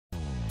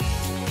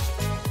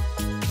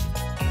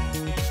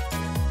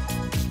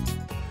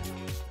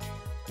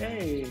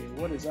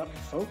is up,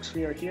 folks?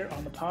 We are here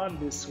on the pod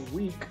this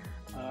week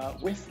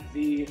with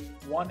the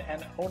one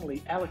and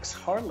only Alex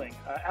Harling.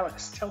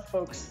 Alex, tell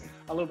folks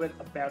a little bit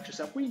about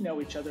yourself. We know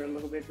each other a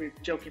little bit. We were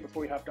joking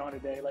before we hopped on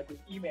today. Like,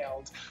 we've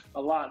emailed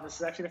a lot. This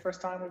is actually the first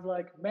time we've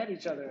met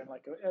each other in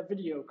a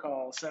video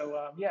call.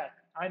 So yeah,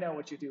 I know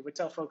what you do, but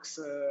tell folks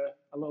a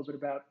little bit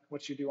about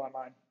what you do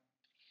online.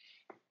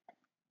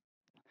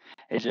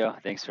 Hey Joe,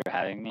 thanks for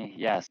having me.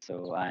 Yeah,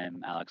 so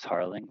I'm Alex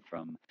Harling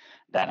from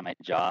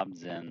Dynamite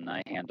Jobs, and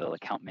I handle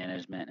account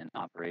management and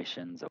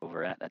operations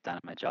over at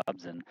Dynamite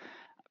Jobs. And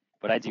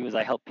what I do is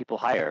I help people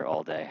hire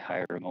all day,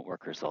 hire remote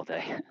workers all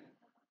day.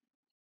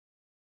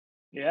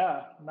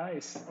 Yeah,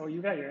 nice. Oh,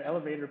 you got your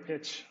elevator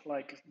pitch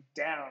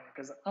down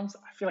because I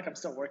feel like I'm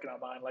still working on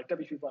mine. Like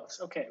WP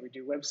Plus. Okay, we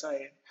do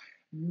website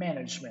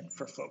management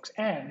for folks,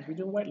 and we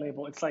do a white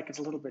label. It's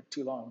a little bit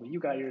too long, but you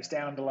got yours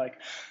down to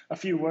a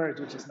few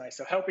words, which is nice.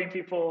 So helping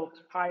people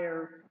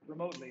hire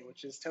remotely,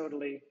 which is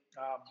totally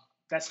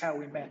that's how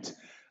we met.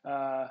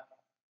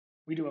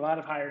 We do a lot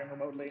of hiring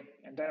remotely,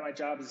 and Dynamite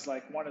Jobs is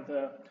one of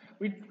the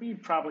we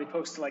probably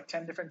post to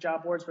 10 different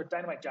job boards, but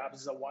Dynamite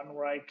Jobs is the one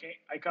where I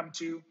come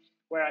to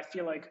where I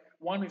feel like,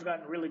 one, we've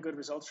gotten really good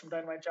results from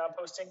Dynamite job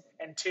posting,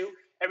 and two,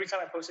 every time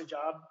I post a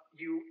job,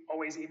 you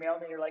always email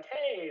me. You're like,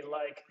 hey,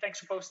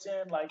 thanks for posting.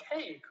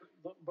 Hey,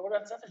 but what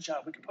about this other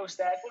job? We can post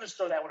that. We'll just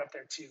throw that one up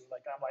there too.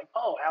 I'm like,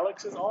 oh,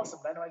 Alex is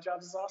awesome. Dynamite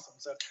Jobs is awesome.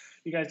 So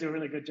you guys do a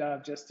really good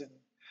job just in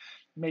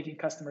making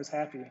customers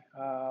happy.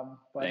 But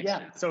Thanks, yeah,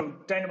 Joe. so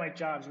Dynamite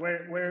Jobs,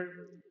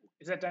 where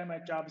is that?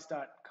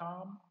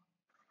 DynamiteJobs.com.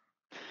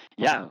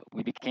 Yeah,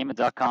 we became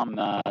a .com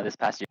this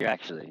past year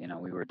actually.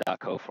 We were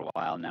 .co for a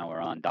while. Now we're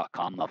on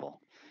 .com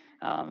level.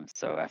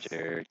 So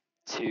after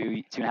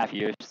two and a half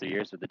years, 3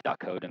 years with the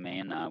 .co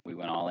domain, we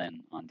went all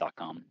in on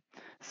 .com.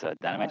 So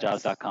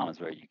dynamitejobs.com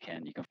is where you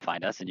can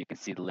find us, and you can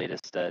see the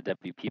latest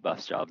WP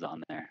Buffs jobs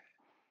on there.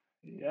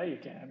 Yeah, you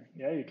can.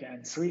 Yeah, you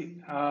can.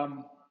 Sweet.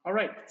 All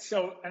right.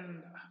 So,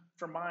 and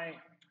for my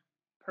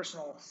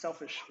personal,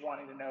 selfish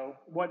wanting to know,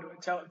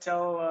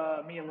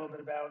 tell me a little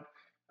bit about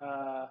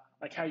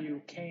how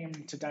you came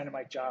to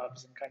Dynamite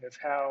Jobs and kind of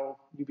how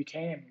you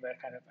became the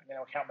kind of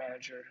account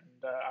manager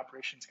and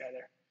operations guy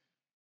there.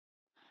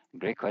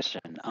 Great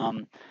question.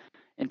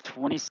 In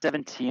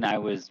 2017, I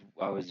was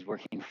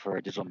working for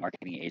a digital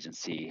marketing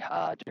agency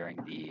during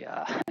the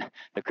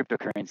the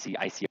cryptocurrency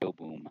ICO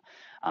boom.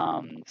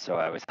 So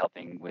I was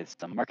helping with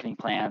some marketing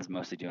plans,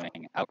 mostly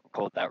doing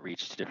cold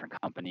outreach to different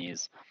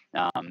companies.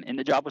 And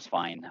the job was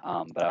fine,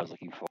 but I was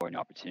looking for new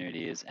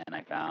opportunities, and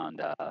I found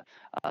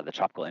the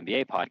Tropical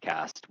MBA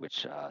podcast,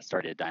 which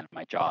started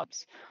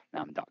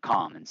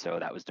DynamiteJobs.com. And so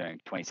that was during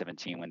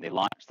 2017 when they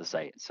launched the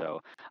site.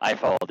 So I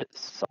followed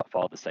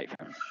the site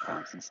from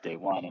since day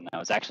one, and I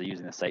was actually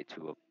using the site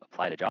to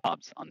apply to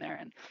jobs on there,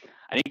 and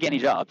I didn't get any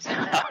jobs when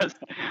I was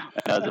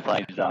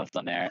applying to jobs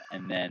on there.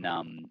 And then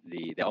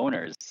the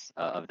owners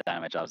of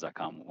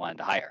DynamiteJobs.com wanted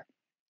to hire.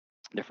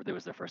 There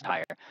was their first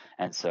hire,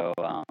 and so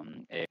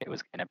it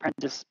was an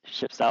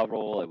apprenticeship style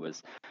role. It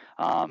was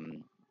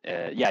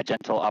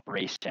gentle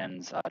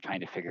operations, trying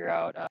to figure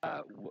out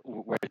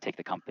where to take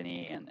the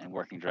company, and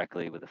working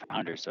directly with the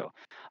founder. So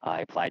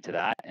I applied to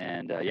that,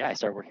 and I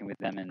started working with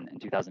them in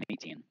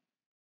 2018.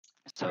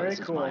 So Very this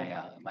is cool.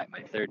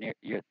 my third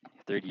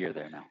year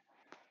there now.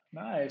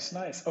 Nice,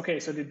 nice. Okay,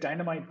 so did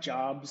Dynamite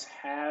Jobs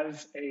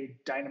have a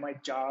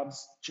Dynamite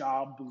Jobs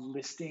job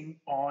listing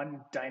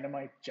on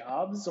Dynamite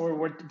Jobs,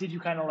 or did you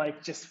kind of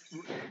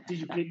did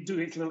you do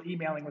a little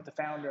emailing with the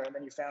founder and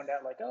then you found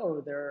out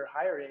oh, they're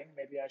hiring,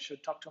 maybe I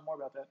should talk to them more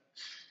about that?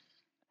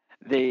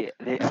 I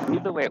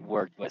believe the way it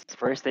worked was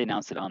first they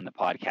announced it on the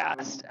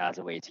podcast as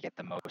a way to get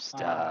the most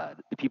the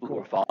people who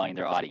are following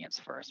their audience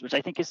first, which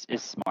I think is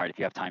smart if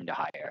you have time to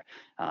hire.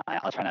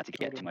 I'll try not to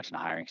get too much into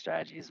hiring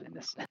strategies in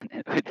this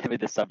with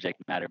this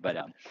subject matter, but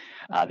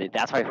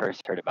that's how I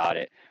first heard about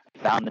it.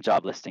 Found the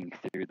job listing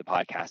through the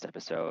podcast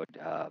episode,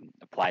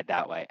 applied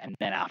that way, and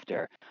then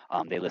after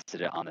they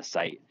listed it on the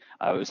site,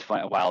 it was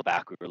fun. A while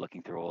back, we were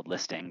looking through old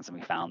listings, and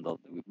we found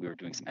we were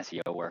doing some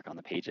SEO work on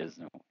the pages,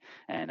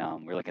 and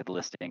we were looking at the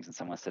listings, and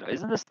someone said,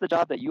 "Isn't this the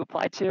job that you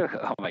applied to?"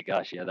 Oh my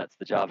gosh, yeah, that's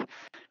the job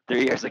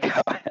 3 years ago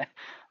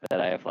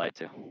that I applied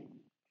to.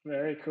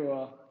 Very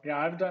cool. Yeah,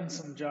 I've done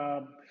some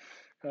job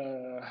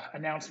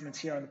announcements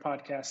here on the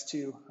podcast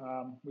too.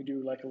 We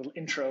do a little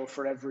intro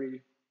for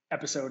every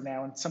episode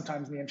now, and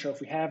sometimes in the intro,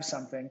 if we have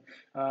something,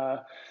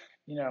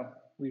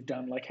 we've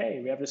done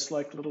hey, we have this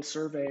little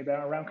survey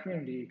around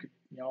community.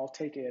 I'll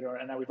take it.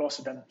 And now we've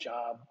also done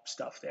job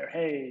stuff there.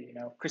 Hey,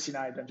 Chrissy and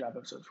I have done job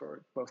episodes where we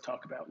both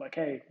talk about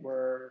hey,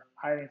 we're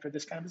hiring for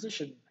this kind of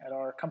position at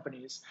our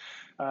companies,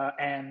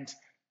 and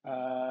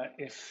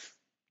if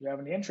you have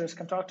any interest,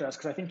 come talk to us,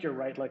 because I think you're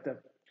right. A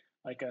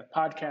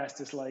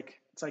podcast is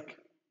it's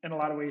in a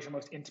lot of ways your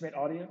most intimate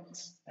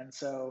audience, and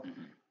so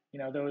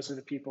those are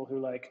the people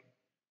who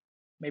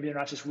maybe they're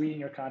not just reading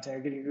your content or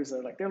getting news,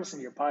 they're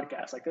listening to your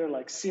podcast,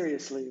 they're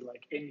seriously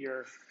in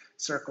your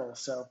circle.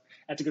 So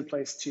that's a good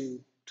place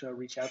to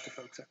reach out to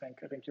folks. I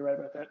think you're right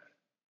about that.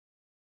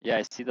 Yeah,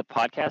 I see the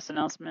podcast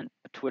announcement,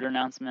 a Twitter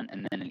announcement,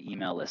 and then an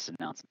email list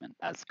announcement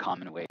as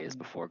common ways Mm.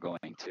 before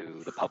going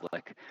to the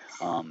public,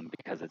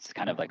 because it's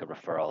kind of like a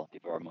referral.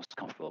 People are most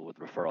comfortable with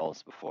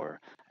referrals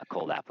before a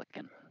cold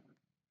applicant.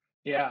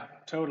 Yeah,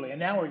 totally. And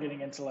now we're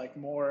getting into like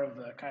more of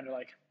the kind of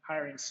like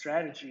hiring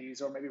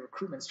strategies or maybe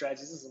recruitment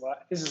strategies.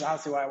 This is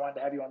honestly why I wanted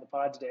to have you on the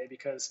pod today,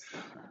 because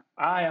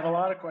I have a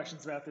lot of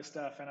questions about this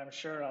stuff, and I'm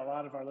sure a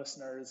lot of our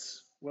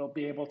listeners will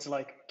be able to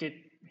like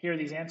hear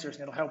these answers,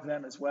 and it'll help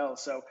them as well.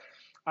 So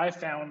I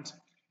found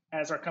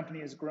as our company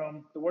has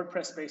grown, the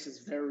WordPress space is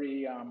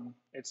very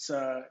it's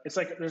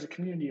like there's a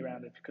community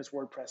around it because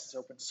WordPress is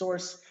open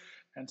source,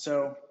 and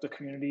so the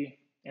community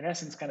in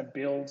essence kind of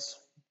builds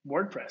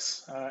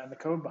WordPress and the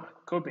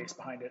code base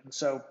behind it. And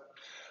so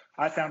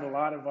I found a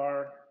lot of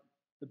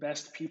the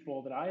best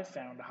people that I've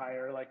found to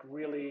hire like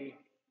really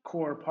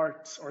core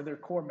parts or they're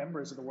core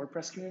members of the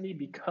WordPress community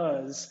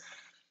because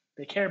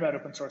they care about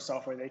open source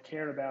software. They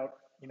care about,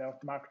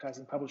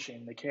 democratizing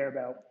publishing. They care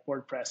about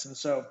WordPress. And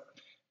so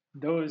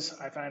those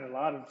I find a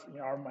lot of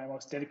are my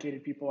most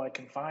dedicated people I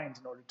can find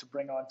in order to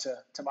bring on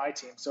to my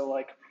team. So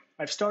like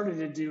I've started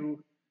to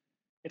do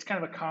it's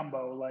kind of a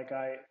combo. Like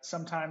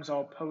sometimes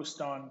I'll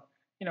post on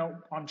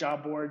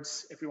job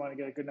boards if we want to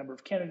get a good number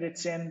of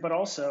candidates in, but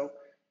also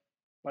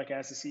like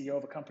as the CEO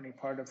of a company,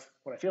 part of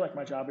what I feel like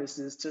my job is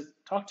to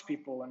talk to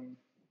people and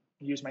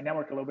use my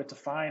network a little bit to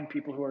find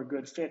people who are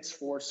good fits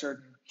for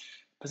certain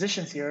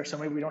positions here. So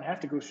maybe we don't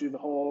have to go through the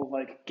whole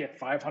like get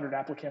 500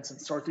 applicants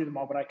and sort through them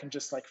all, but I can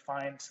just like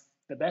find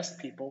the best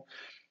people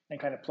and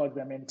kind of plug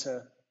them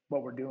into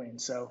what we're doing.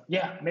 So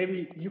yeah,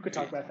 maybe you could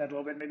talk Great. about that a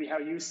little bit. Maybe how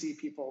you see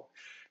people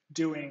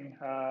doing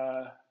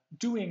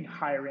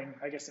hiring,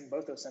 I guess in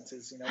both those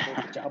senses,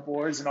 both the job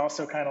boards and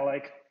also kind of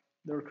like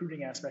the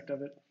recruiting aspect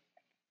of it.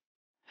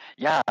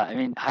 Yeah, I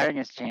mean, hiring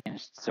has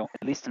changed. So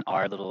at least in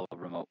our little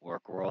remote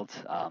work world,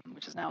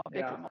 which is now a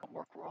big Yeah. remote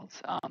work world,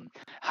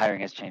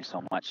 hiring has changed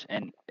so much.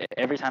 And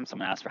every time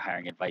someone asks for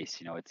hiring advice,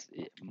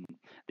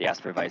 they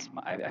ask for advice.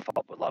 I follow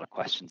up with a lot of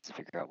questions to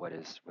figure out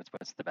what's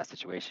the best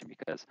situation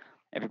because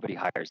everybody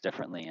hires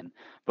differently.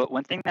 But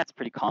one thing that's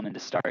pretty common to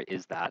start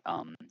is that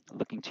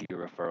looking to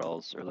your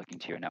referrals or looking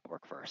to your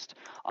network first,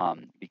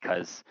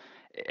 because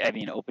I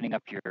mean, opening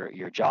up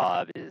your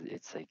job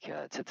it's like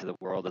to the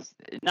world is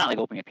not like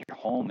opening up your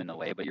home in a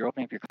way, but you're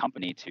opening up your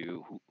company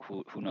to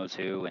who knows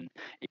who, and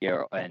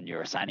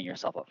you're signing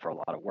yourself up for a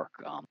lot of work,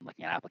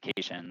 looking at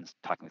applications,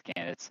 talking with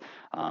candidates,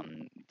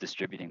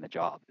 distributing the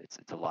job. It's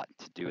a lot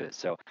to do with it.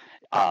 So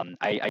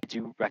I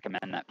do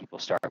recommend that people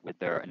start with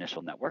their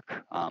initial network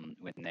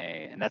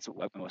and that's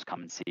what I most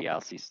common see. I'll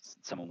see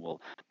someone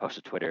will post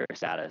a Twitter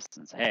status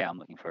and say, hey, I'm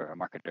looking for a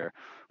marketer.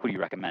 Who do you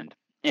recommend?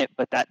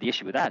 But the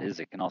issue with that is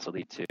it can also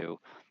lead to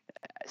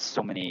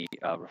so many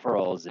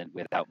referrals and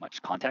without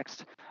much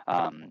context.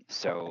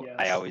 So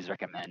I Yes. always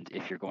recommend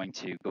if you're going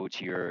to go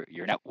to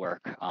your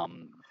network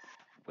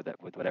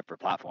with whatever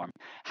platform,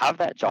 have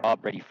that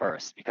job ready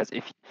first. Because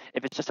if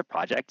it's just a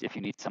project, if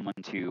you need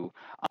someone to,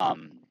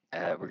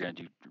 we're going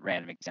to do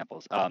random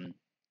examples.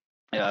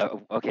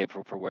 Okay,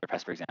 for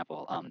WordPress, for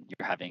example,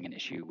 you're having an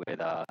issue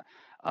with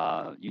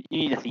you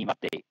need a theme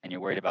update, and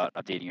you're worried about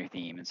updating your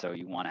theme, and so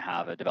you want to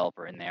have a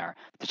developer in there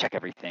to check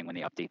everything when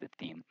they update the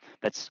theme.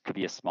 That could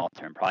be a small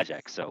term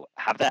project. So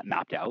have that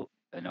mapped out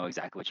and know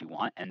exactly what you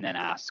want, and then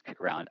ask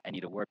around. I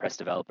need a WordPress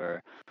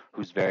developer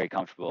who's very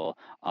comfortable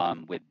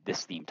with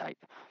this theme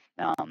type.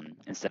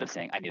 Instead of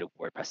saying I need a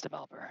WordPress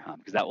developer,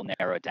 because that will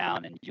narrow it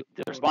down, and the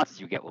Totally. responses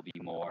you get will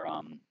be more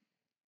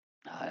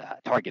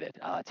targeted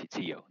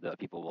to you. The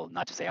people will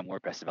not just say I'm a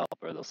WordPress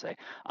developer. They'll say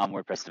I'm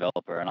a WordPress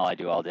developer, and all I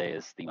do all day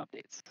is theme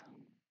updates.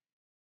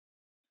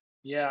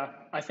 Yeah,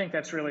 I think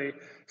that's really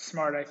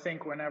smart. I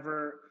think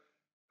whenever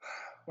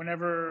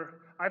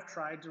I've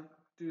tried to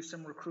do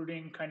some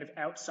recruiting kind of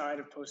outside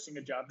of posting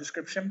a job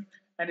description,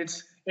 and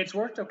it's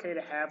worked okay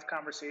to have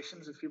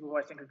conversations with people who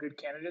I think are good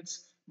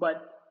candidates,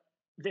 but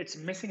it's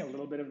missing a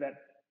little bit of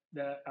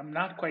that I'm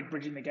not quite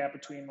bridging the gap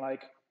between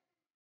like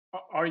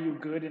are you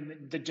good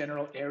in the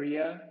general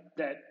area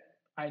that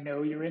I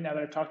know you're in now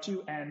that I've talked to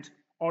you, and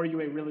are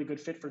you a really good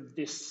fit for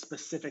this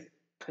specific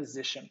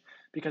position?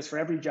 Because for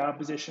every job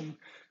position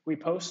we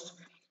post,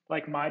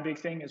 like my big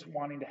thing is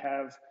wanting to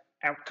have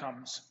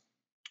outcomes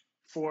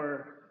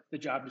for the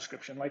job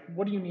description. Like,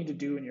 what do you need to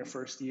do in your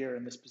first year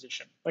in this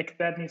position? Like,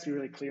 that needs to be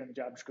really clear in the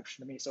job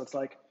description to me. So it's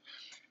like,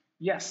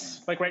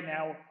 yes, like right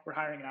now we're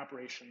hiring an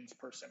operations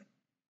person.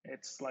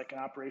 It's like an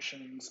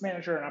operations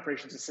manager, an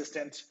operations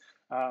assistant.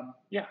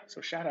 Yeah, so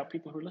shout out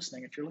people who are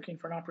listening. If you're looking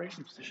for an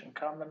operations position,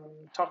 come and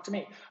talk to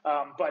me.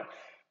 But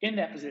in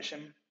that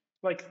position,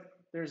 like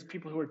there's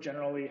people who are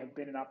generally have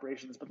been in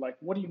operations, but like,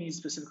 what do you need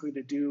specifically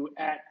to do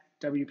at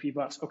WP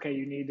Bucks? Okay,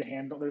 you need to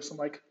handle. There's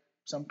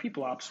some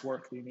people ops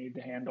work that you need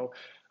to handle.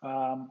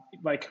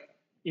 Like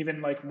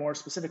even like more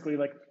specifically,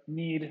 like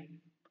need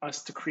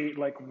us to create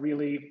like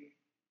really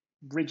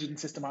rigid and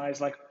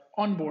systemized like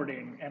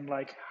onboarding and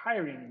like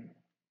hiring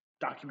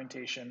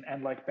documentation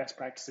and like best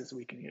practices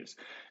we can use.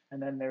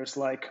 And then there's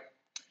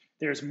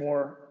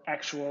more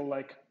actual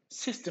like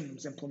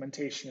systems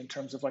implementation in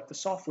terms of like the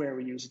software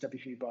we use at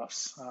WP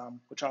Buffs,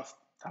 which off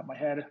the top of my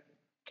head,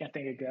 can't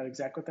think of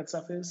exactly what that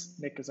stuff is.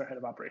 Nick is our head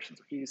of operations.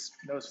 He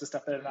knows the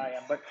stuff better than I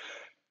am. But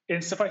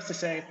it's suffice to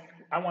say,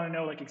 I want to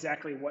know like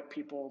exactly what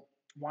people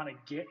want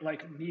to get,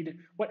 like need,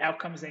 what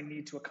outcomes they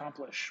need to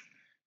accomplish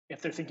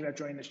if they're thinking about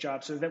joining this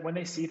job, so that when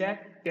they see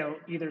that, they'll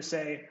either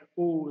say,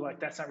 "Oh, like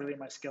that's not really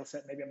my skill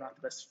set. Maybe I'm not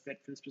the best fit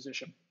for this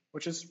position,"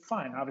 which is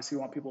fine. Obviously, we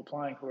want people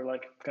applying who are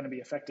like going to be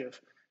effective.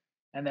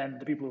 And then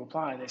the people who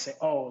apply, they say,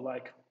 "Oh,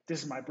 like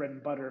this is my bread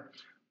and butter,"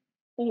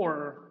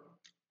 or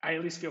I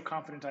at least feel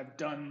confident I've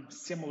done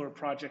similar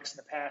projects in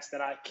the past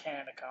that I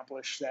can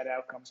accomplish that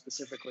outcome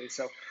specifically.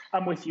 So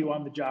I'm with you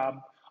on the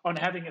job, on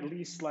having at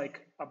least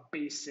like a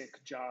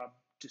basic job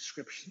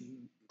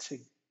description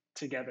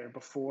together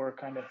before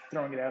kind of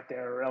throwing it out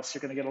there, or else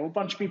you're going to get a whole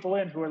bunch of people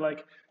in who are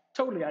like,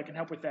 totally, I can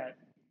help with that.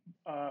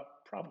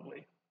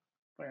 Probably,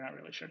 but you're not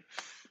really sure.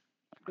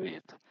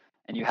 Agreed.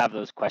 And you have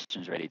those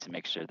questions ready to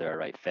make sure they're a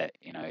right fit.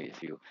 You know,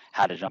 if you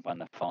had to jump on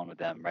the phone with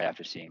them right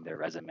after seeing their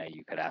resume,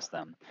 you could ask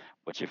them,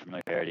 what's your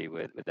familiarity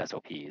with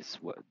SOPs,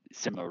 what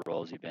similar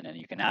roles you've been in.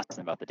 You can ask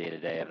them about the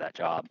day-to-day of that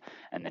job,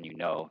 and then you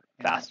know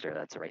faster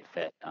that's a right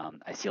fit.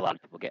 I see a lot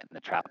of people get in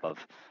the trap of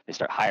they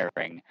start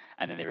hiring,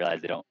 and then they realize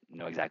they don't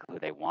know exactly who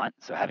they want.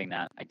 So having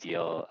that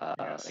ideal,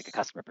 Yes. like a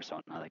customer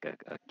persona, like a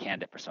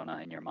candidate persona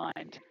in your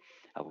mind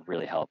will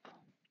really help.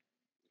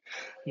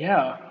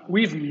 Yeah,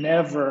 we've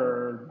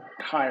never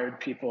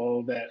hired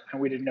people that and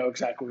we didn't know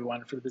exactly what we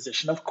wanted for the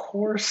position. Of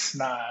course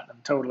not.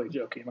 I'm totally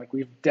joking. Like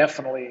we've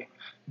definitely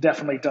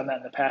done that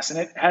in the past, and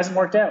it hasn't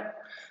worked out.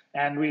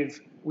 And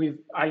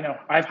I know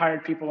I've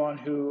hired people on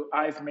who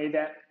I've made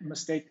that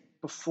mistake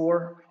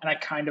before, and I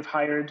kind of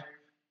hired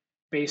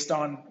based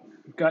on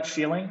gut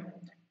feeling,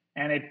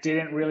 and it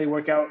didn't really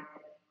work out.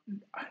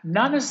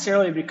 Not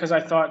necessarily because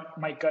I thought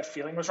my gut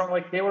feeling was wrong.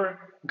 Like they were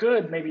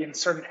good, maybe in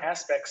certain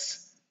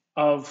aspects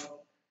of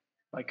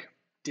like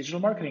digital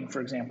marketing, for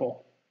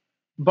example,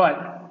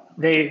 but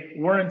they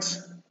weren't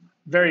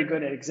very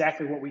good at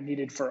exactly what we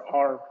needed for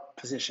our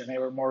position. They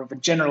were more of a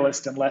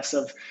generalist and less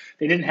of,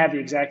 they didn't have the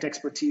exact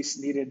expertise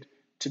needed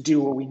to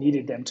do what we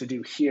needed them to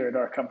do here at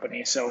our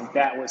company. So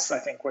that was, I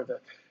think,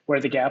 where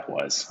the gap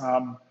was.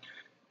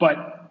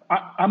 But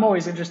I'm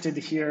always interested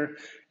to hear,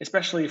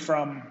 especially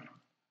from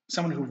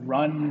someone who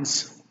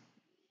runs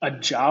a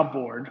job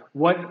board,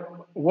 what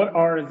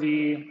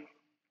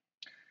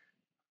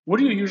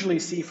do you usually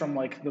see from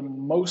like the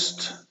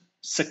most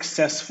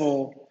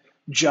successful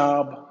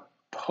job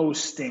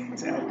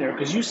postings out there?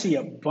 Because you see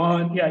a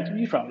bunch, yeah,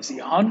 you probably see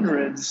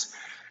hundreds,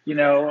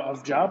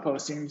 of job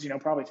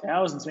postings, probably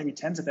thousands, maybe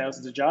tens of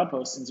thousands of job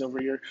postings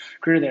over your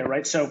career there,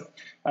 right? So,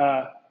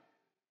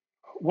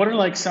 what are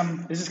like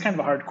this is kind of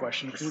a hard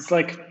question because it's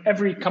like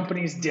every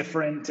company is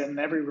different and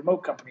every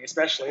remote company,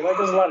 especially, like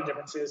there's a lot of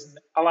differences and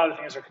a lot of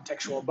things are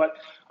contextual, but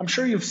I'm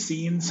sure you've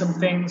seen some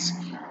things,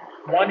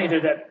 one,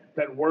 either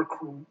that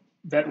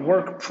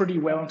work pretty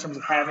well in terms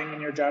of having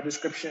in your job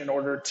description in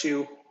order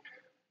to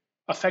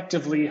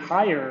effectively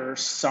hire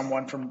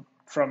someone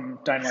from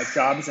Dynamite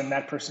Jobs, and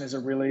that person is a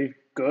really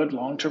good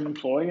long-term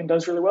employee and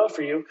does really well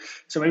for you.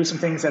 So maybe some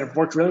things that have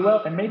worked really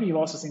well, and maybe you've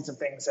also seen some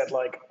things that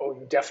like, oh,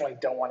 you definitely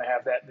don't want to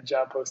have that in the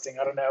job posting.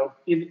 I don't know.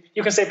 You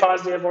can say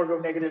positive or go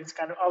negative. It's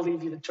kind of, I'll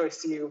leave you the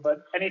choice to you,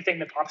 but anything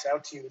that pops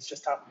out to you is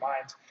just top of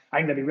mind. I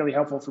think that'd be really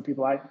helpful for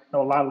people. I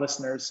know a lot of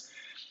listeners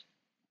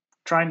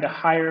trying to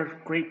hire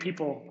great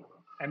people,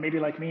 and maybe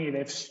like me,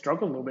 they've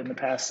struggled a little bit in the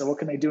past. So what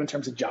can they do in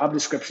terms of job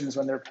descriptions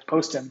when they're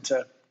posting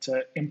to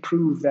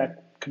improve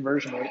that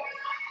conversion rate?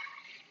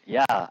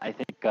 Yeah, I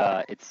think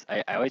I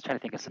always try to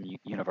think of some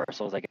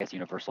universals, I guess,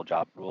 universal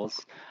job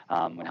rules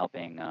when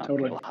helping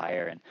Totally. people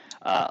hire. And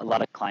a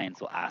lot of clients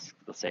will ask,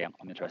 they'll say, I'm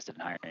interested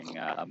in hiring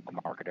a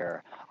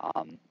marketer.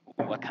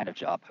 What kind of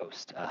job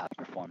post have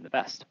performed the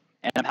best?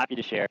 And I'm happy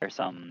to share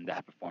some that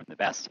have performed the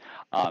best.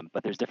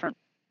 But there's different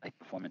like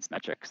performance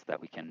metrics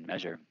that we can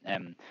measure.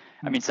 And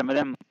I mean, some of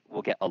them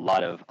will get a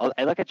lot of.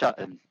 I look at job.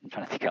 I'm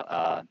trying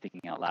to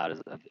thinking out loud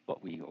of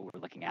what we're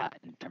looking at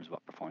in terms of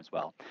what performs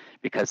well,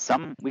 because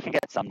we can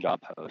get some job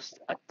posts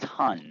a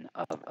ton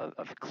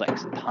of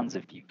clicks, tons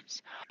of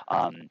views,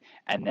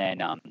 and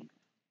then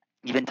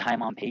even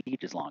time on page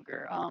is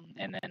longer,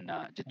 and then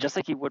just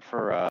like you would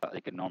for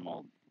like a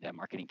normal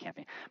marketing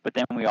campaign. But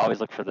then we always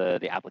look for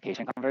the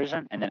application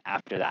conversion, and then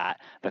after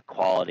that, the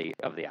quality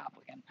of the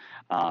applicant.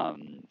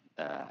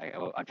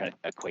 I'm trying to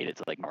equate it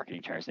to like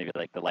marketing terms, maybe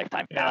like the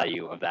lifetime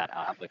value of that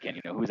applicant.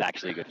 Who's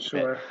actually a good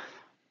fit.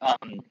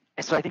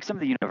 So I think some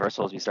of the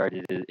universals we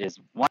started is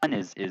one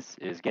is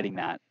getting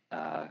that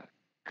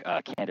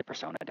candidate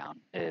persona down.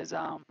 Is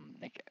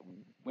like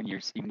when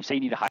you say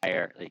you need to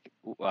hire, like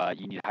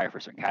you need to hire for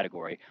a certain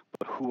category,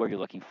 but who are you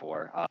looking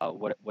for?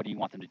 What do you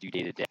want them to do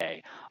day to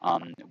day?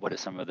 What are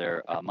some of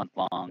their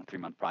month-long,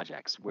 3-month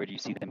projects? Where do you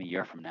see them a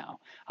year from now?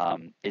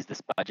 Is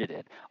this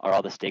budgeted? Are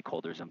all the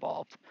stakeholders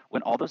involved?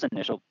 When all those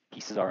initial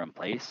pieces are in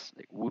place,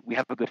 like, we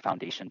have a good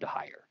foundation to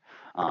hire.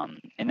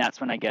 And that's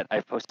when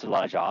I've posted a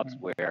lot of jobs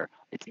where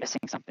it's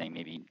missing something.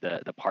 Maybe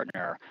the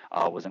partner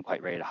wasn't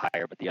quite ready to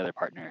hire, but the other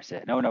partner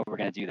said, no, we're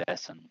going to do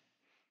this. And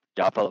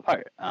job fell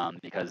apart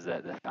because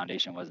the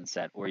foundation wasn't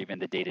set, or even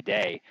the day to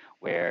day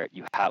where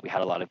we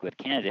had a lot of good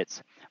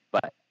candidates,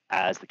 but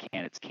as the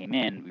candidates came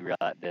in, we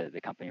realized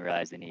the company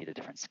realized they needed a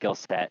different skill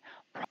set,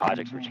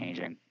 projects were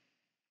changing.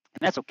 And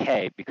that's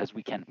okay because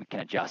we can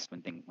adjust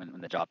when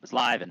the job is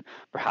live, and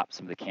perhaps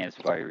some of the candidates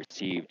we've already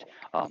received,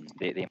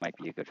 they might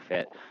be a good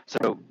fit.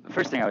 So the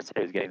first thing I would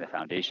say is getting the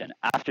foundation.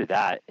 After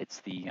that,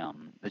 it's the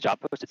job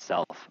post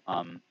itself.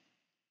 I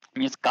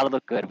mean, it's got to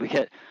look good. We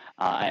get,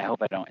 I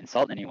hope I don't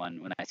insult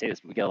anyone when I say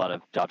this, but we get a lot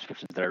of job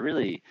descriptions that are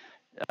really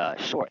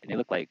short, and they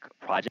look like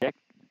project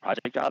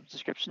job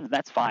descriptions. And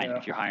that's fine. Yeah.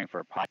 If you're hiring for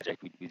a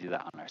project, we do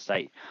that on our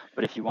site.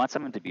 But if you want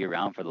someone to be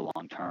around for the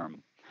long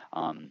term,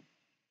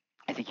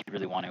 I think you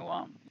really want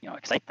to,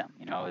 excite them.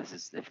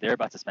 If they're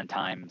about to spend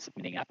time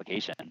submitting an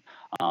application,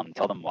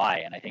 tell them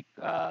why. And I think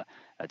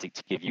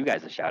to give you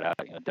guys a shout out,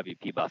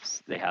 WP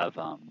Buffs, they have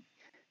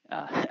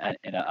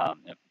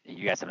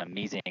you guys have an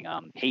amazing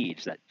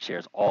page that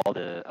shares all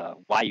the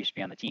why you should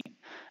be on the team.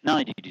 Not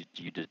only do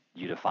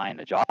you define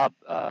the job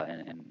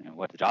and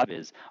what the job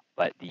is,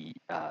 but the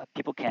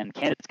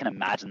candidates can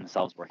imagine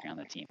themselves working on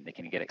the team. They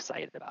can get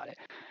excited about it.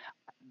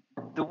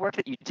 The work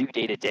that you do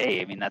day to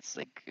day, I mean, that's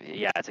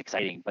it's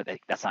exciting, but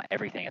that's not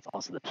everything. It's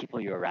also the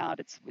people you're around.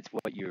 It's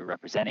what you're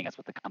representing. It's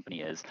what the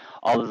company is.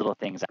 All those little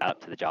things add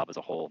up to the job as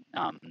a whole.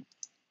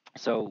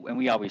 So, and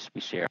we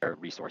share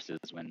resources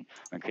when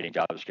creating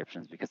job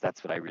descriptions, because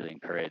that's what I really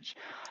encourage.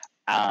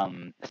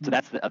 So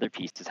that's the other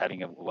piece, is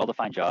having a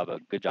well-defined job, a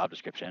good job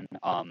description.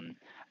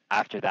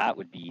 After that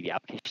would be the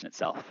application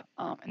itself.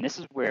 And this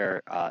is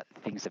where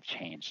things have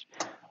changed.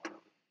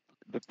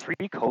 The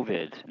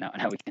pre-COVID,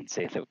 now we can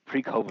say the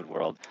pre-COVID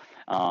world,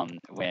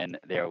 when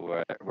there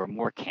were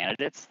more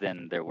candidates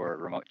than there were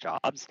remote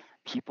jobs,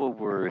 people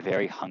were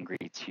very hungry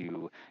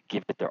to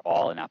give it their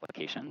all in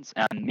applications.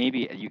 And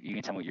maybe you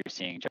can tell me what you're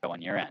seeing, Joe,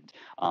 on your end.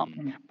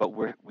 But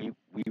we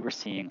were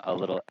seeing a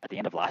little, at the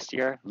end of last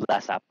year,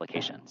 less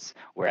applications,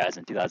 whereas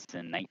in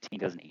 2019,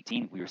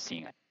 2018, we were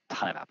seeing a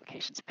ton of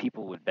applications.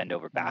 People would bend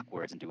over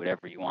backwards and do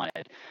whatever you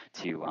wanted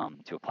to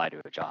apply to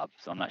a job.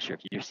 So I'm not sure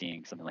if you're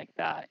seeing something like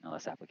that,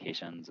 less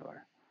applications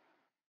or.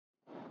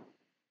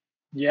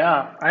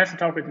 Yeah, I have to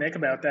talk with Nick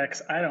about that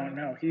because I don't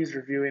know. He's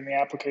reviewing the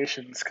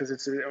applications because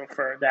it's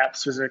for that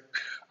specific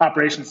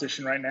operations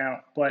position right now.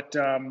 But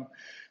do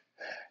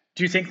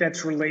you think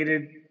that's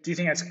related? Do you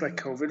think that's like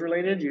COVID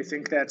related? Do you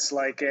think that's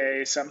like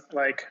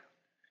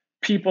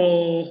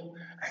people?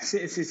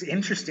 It's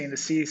interesting to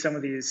see some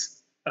of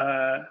these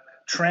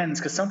trends,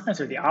 because sometimes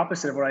they're the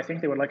opposite of what I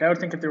think they would. Like, I would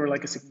think if there were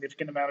like a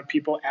significant amount of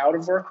people out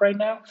of work right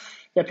now,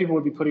 that people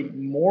would be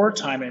putting more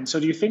time in. So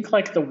do you think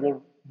like the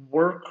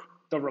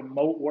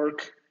remote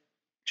work,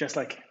 just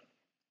like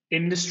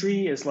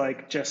industry, is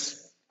like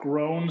just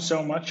grown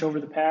so much over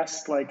the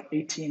past like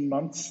 18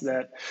 months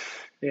that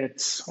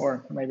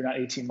or maybe not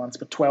 18 months,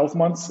 but 12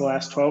 months, the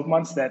last 12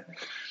 months, that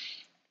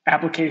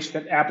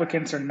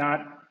applicants are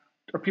not,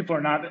 or people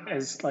are not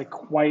as like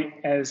quite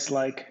as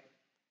like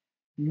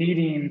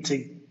needing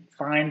to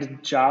find a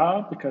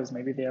job because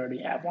maybe they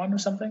already have one or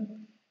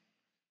something?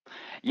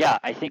 Yeah,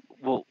 I think,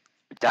 well,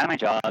 Dynamite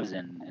Jobs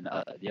and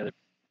the other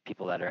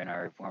people that are in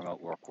our remote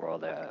work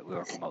world, we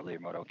work remotely,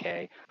 remote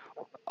okay,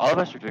 all of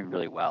us are doing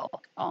really well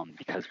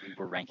because we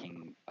were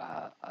ranking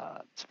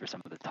for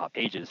some of the top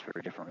pages for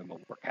different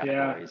remote work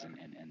categories.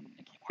 Yeah. And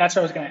That's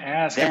what I was going to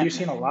ask. Have you then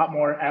seen a lot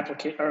more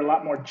a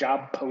lot more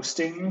job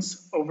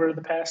postings over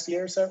the past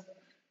year or so?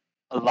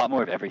 a lot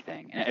more of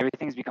everything, and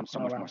everything's become so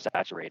Oh much wow. more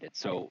saturated.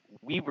 So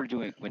we were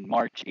doing, when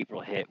March,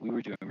 April hit, we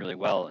were doing really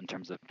well in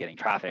terms of getting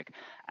traffic,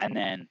 and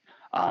then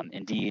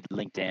Indeed,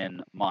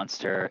 LinkedIn,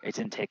 Monster, it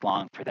didn't take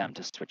long for them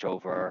to switch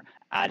over,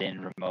 add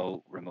in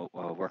remote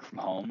work from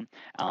home,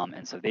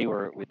 and so they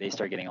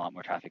started getting a lot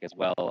more traffic as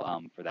well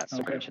for that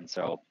Okay. search. And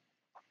so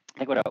I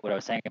think what I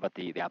was saying about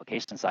the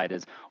application side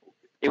is,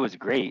 it was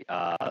great.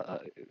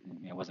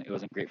 It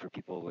wasn't great for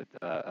people with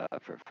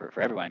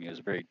for everyone. I mean, it was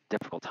a very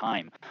difficult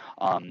time,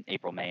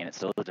 April, May, and it's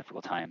still a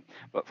difficult time.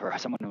 But for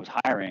someone who was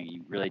hiring,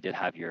 you really did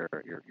have your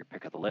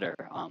pick of the litter.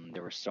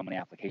 There were so many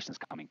applications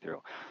coming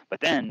through.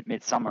 But then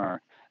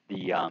midsummer,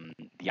 the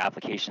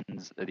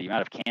applications, the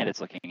amount of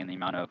candidates looking, and the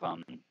amount of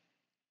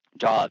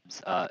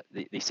jobs,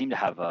 they seem to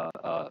have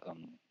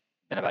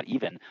been about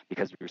even,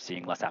 because we were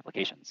seeing less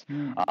applications.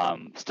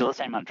 Still the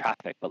same amount of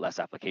traffic, but less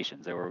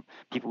applications.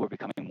 People were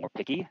becoming more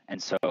picky,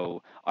 and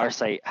so our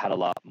site had a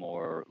lot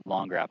more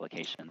longer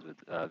applications with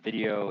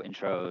video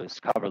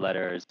intros, cover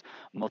letters,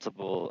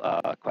 multiple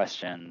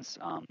questions,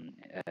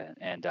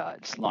 and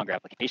just longer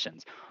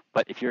applications.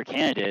 But if you're a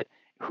candidate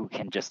who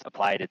can just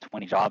apply to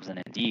 20 jobs in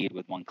Indeed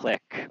with one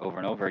click over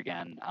and over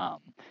again,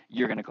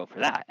 you're going to go for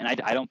that. And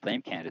I don't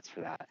blame candidates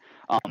for that.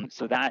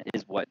 So that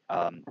is what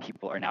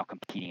people are now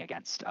competing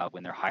against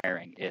when they're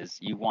hiring, is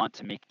you want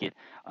to make it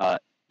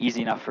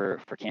easy enough for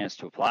candidates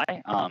to apply.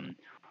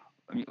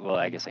 Well,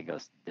 I guess I go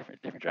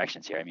different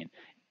directions here. I mean,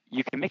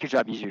 you can make your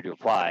job easier to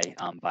apply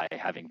by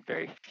having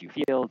very few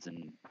fields,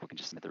 and people can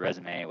just submit the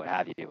resume, what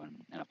have you,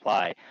 and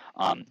apply.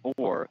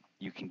 Or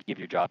you can give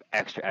your job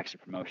extra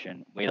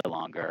promotion, wait a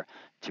longer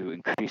to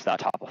increase that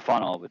top of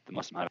funnel with the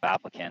most amount of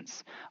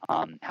applicants,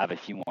 have a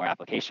few more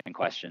application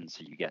questions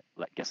so you get,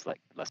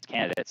 less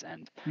candidates,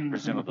 and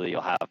presumably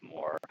you'll have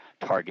more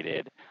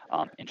targeted,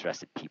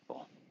 interested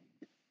people.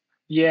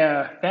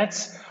 Yeah,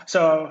 that's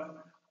so.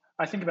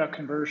 I think about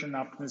conversion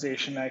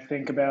optimization. I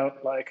think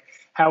about like,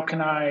 how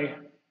can I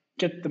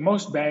get the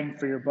most bang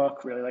for your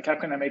buck, really? Like, how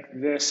can I make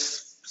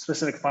this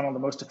specific funnel the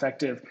most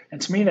effective?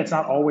 And to me, that's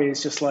not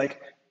always just like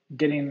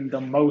getting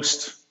the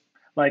most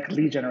like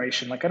lead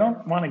generation. Like, I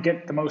don't want to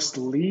get the most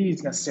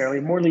leads necessarily.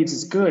 More leads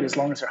is good as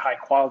long as they're high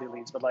quality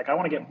leads, but like, I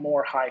want to get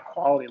more high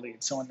quality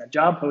leads. So in the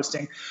job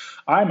posting,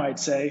 I might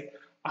say,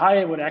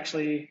 I would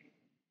actually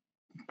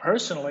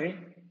personally,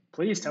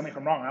 please tell me if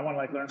I'm wrong. I want to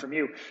like learn from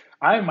you.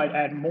 I might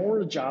add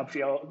more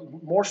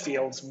more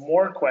fields,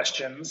 more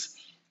questions,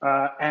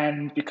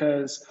 and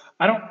because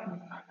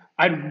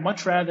I'd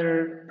much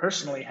rather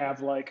personally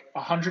have like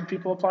 100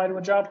 people apply to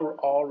a job who are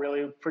all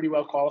really pretty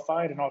well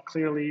qualified and all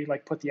clearly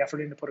like put the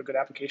effort in to put a good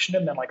application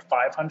in, than like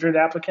 500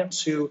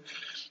 applicants who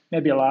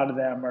maybe a lot of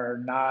them are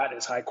not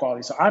as high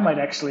quality. So I might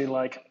actually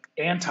like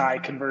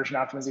anti-conversion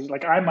optimization.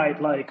 Like, I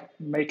might like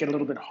make it a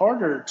little bit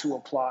harder to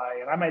apply,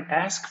 and I might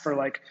ask for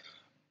like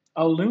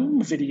a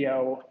Loom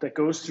video that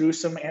goes through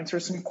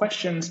answers some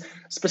questions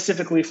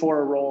specifically for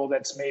a role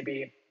that's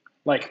maybe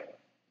like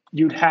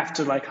you'd have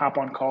to like hop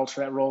on calls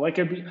for that role. Like,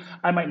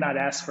 I might not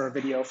ask for a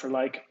video for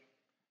like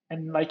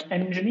an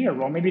engineer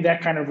role. Maybe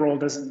that kind of role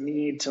doesn't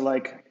need to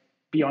like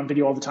be on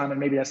video all the time, and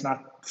maybe that's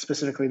not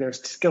specifically their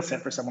skill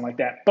set for someone like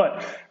that.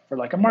 But for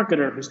like a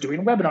marketer who's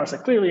doing webinars,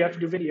 like clearly you have to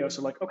do video.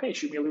 So like, okay,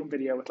 shoot me a Loom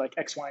video with like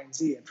X, Y, and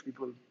Z. And for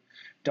people who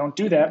don't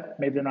do that,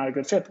 maybe they're not a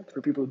good fit. But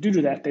for people who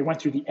do that, they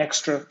went through the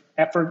extra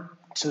effort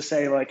to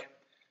say like,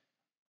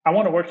 I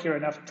want to work here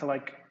enough to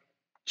like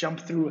jump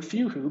through a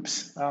few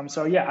hoops.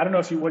 So yeah, I don't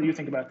know what do you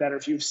think about that, or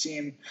if you've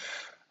seen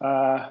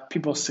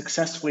people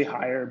successfully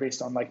hire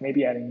based on like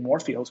maybe adding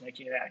more fields,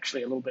 making it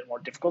actually a little bit more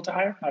difficult to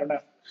hire. I don't know.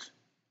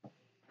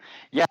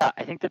 Yeah,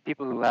 I think that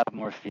people who have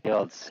more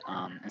fields,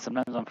 and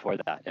sometimes I'm for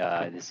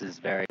that. This is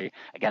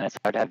again, it's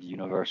hard to have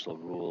universal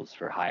rules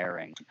for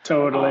hiring.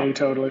 Totally.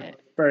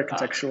 Very Uh,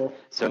 contextual.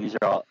 so these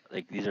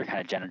are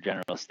kind of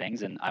generalist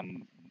things, and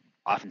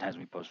oftentimes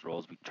when we post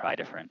roles, we try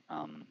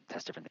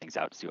test different things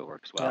out to see what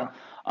works well.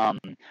 Yeah.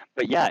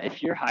 But yeah,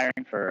 if you're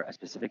hiring for a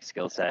specific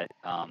skill set,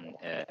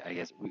 I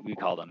guess we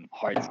call them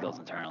hard skills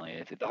internally.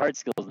 If the hard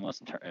skill is the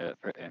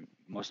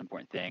most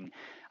important thing,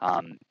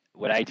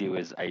 what I do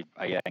is I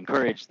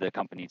encourage the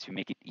company to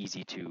make it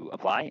easy to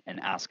apply and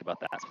ask about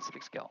that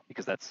specific skill,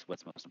 because that's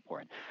what's most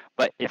important.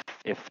 But if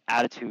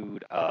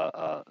attitude,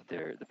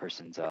 the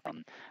person's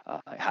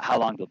how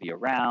long they'll be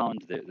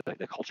around,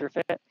 the culture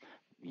fit,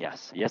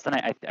 yes, then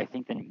I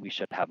think then we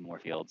should have more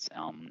fields,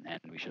 and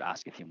we should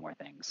ask a few more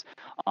things.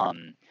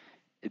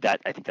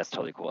 That I think that's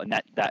totally cool, and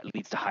that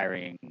leads to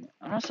hiring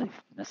not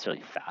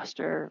necessarily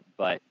faster,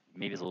 but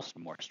maybe it's a little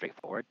more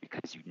straightforward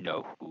because you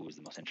know who's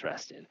the most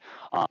interested.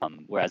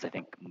 Whereas I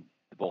think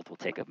both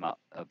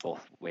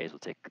ways will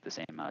take the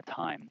same amount of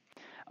time.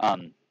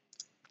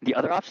 The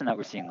other option that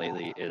we're seeing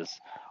lately is,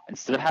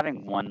 instead of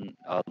having one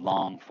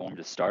long form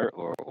to start,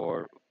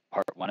 or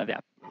part one of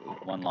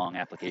one long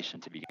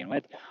application to begin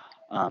with,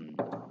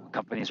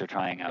 companies are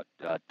trying out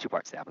 2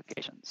 parts of the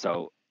application.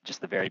 So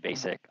just the very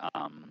basic,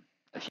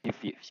 a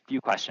few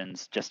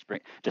questions, just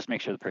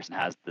make sure the person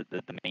has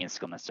the main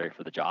skill necessary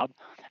for the job,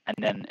 and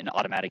then an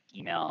automatic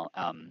email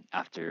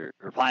after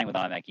replying with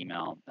an automatic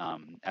email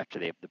after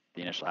the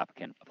initial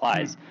applicant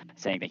applies,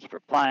 saying thank you for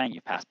applying,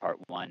 you've passed part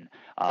 1,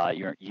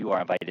 you are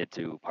invited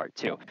to part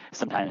 2.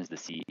 Sometimes the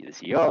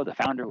CEO, the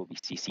founder, will be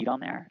CC'd on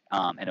there,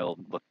 and it'll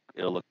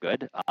look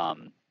good.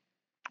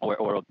 Or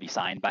it'll be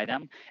signed by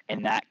them,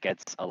 and that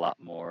gets a lot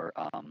more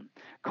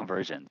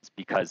conversions,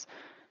 because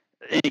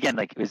again,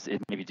 like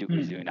maybe do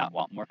not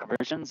want more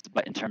conversions,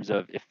 but in terms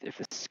of if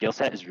the skill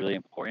set is really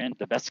important,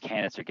 the best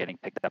candidates are getting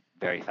picked up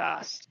very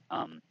fast.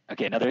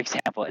 Okay, another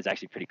example is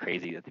actually pretty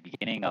crazy. At the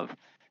beginning of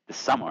the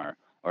summer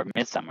or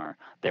midsummer,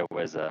 there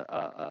was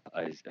a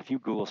few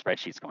Google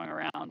spreadsheets going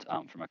around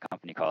from a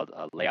company called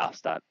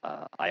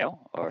layoffs.io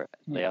or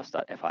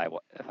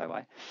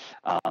layoffs.fiy.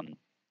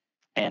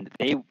 And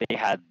they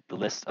had the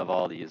list of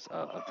all these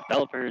of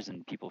developers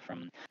and people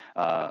from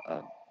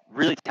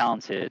really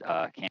talented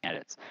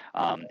candidates,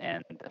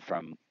 and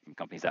from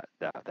companies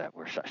that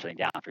were shutting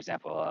down. For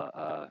example,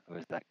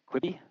 was that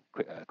Quibi,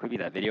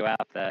 that video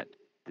app that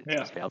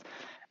just failed?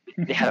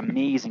 They had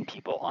amazing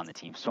people on the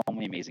team, so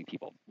many amazing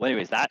people. Well,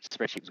 anyways, that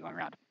spreadsheet was going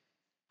around.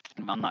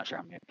 I'm not sure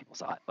how many people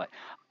saw it, but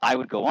I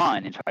would go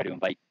on and try to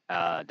invite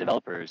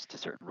developers to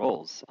certain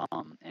roles,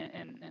 and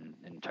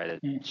try to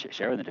Mm.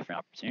 share with them different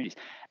opportunities,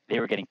 they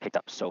were getting picked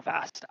up so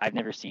fast. I've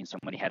never seen so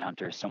many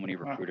headhunters, so many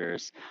Wow.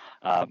 recruiters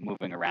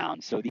moving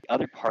around. So the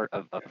other part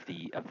of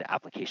the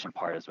application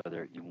part is,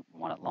 whether you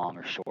want it long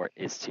or short,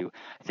 is to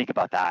think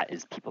about that,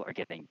 is people are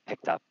getting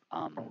picked up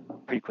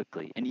pretty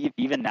quickly. And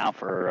even now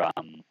for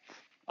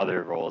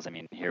other roles, I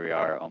mean, here we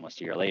are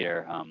almost a year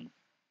later,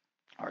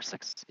 or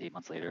 6, 8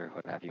 months later,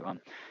 what have you.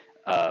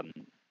 Um,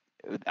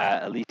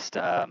 at least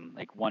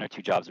like 1 or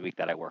 2 jobs a week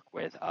that I work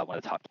with, one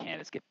of the top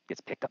candidates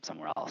gets picked up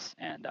somewhere else.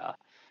 And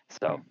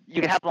so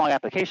you can have long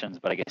applications,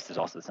 but I guess there's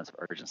also the sense of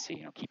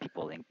urgency, keep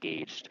people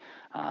engaged.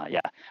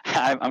 Yeah,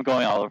 I'm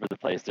going all over the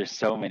place. There's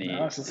so No, many,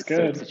 this is it's so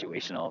good.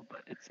 situational,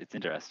 but it's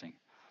interesting.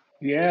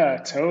 Yeah,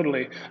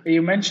 totally.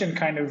 You mentioned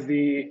kind of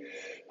the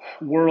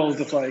world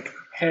of like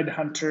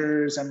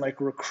headhunters and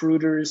like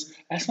recruiters.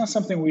 That's not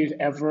something we've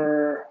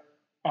ever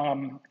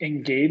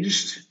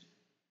engaged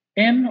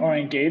in or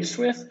engaged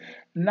with.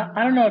 Not,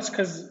 I don't know. It's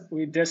because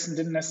we just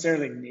didn't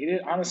necessarily need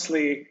it.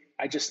 Honestly,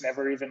 I just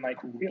never even like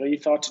really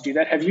thought to do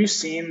that. Have you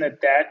seen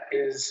that that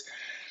is,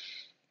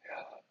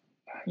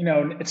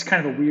 it's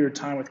kind of a weird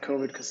time with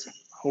COVID because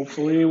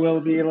hopefully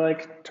we'll be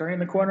like turning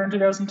the corner in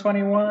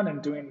 2021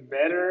 and doing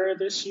better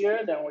this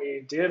year than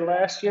we did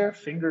last year.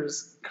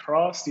 Fingers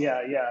crossed.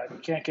 Yeah, yeah.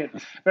 It can't get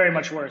very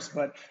much worse,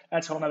 but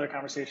that's a whole other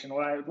conversation.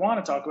 What I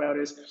want to talk about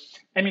is,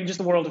 I mean, just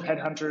the world of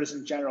headhunters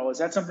in general. Is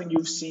that something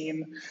you've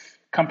seen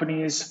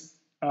companies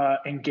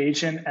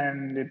engage in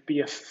and it be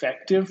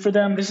effective for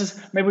them? This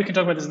is, maybe we can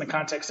talk about this in the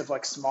context of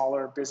like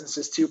smaller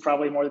businesses too,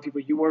 probably more the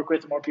people you work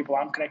with, more people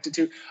I'm connected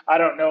to. I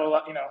don't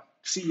know,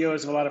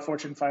 CEOs of a lot of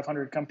Fortune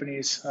 500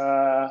 companies,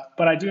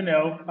 but I do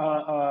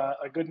know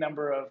a good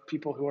number of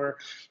people who are,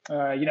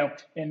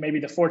 in maybe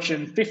the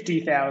Fortune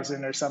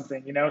 50,000 or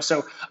something,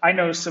 So I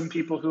know some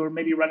people who are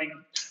maybe running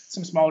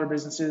some smaller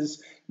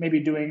businesses, maybe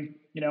doing,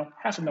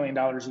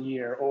 $500,000 a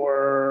year,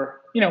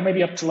 or,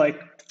 maybe up to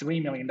like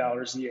 $3 million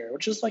a year,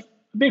 which is like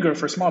bigger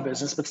for small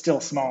business, but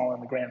still small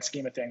in the grand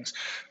scheme of things.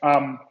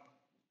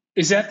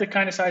 Is that the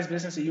kind of size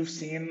business that you've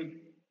seen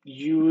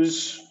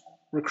use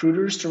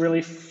recruiters to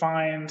really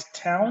find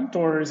talent,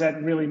 or is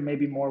that really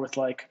maybe more with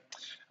like,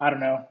 I don't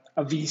know,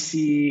 a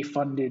VC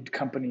funded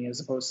company as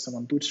opposed to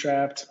someone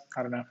bootstrapped?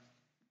 I don't know.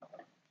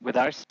 With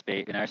our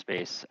space, in our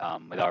space,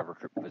 with our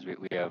recruitment,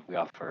 because we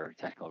offer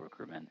technical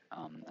recruitment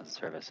as a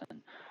service,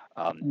 and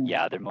Mm,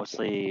 yeah, they're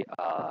mostly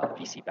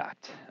VC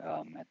backed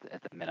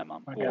at the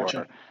minimum, I or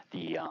gotcha.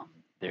 the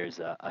there's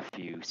a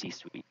few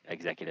C-suite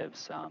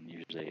executives,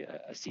 usually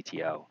a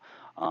CTO,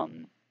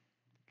 um,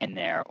 in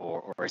there,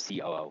 or a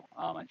COO.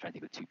 I'm trying to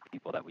think of two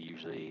people that we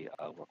usually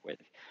work with.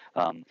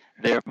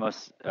 They're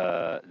most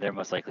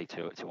likely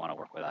to want to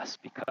work with us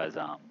because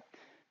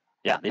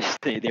yeah,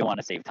 they want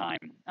to save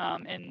time.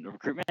 And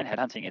recruitment and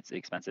headhunting, it's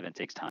expensive and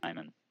takes time.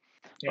 And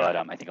Yeah. but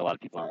I think a lot of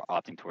people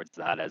are opting towards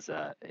that, as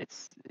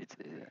it's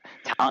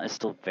talent is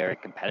still very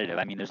competitive.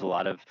 I mean, there's a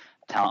lot of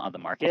talent on the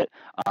market,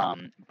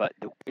 but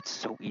it's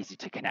so easy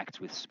to connect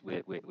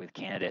with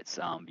candidates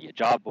via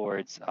job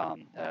boards,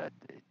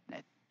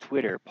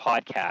 Twitter,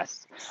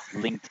 podcasts,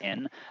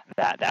 LinkedIn,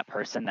 that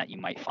person that you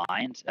might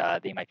find,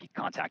 they might be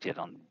contacted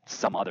on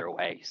some other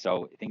way.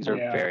 So things are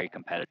Yeah. very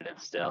competitive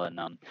still, and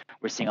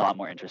we're seeing a lot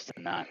more interest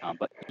in that.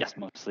 But yes,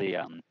 mostly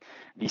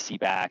VC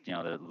backed,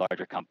 the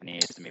larger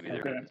companies, maybe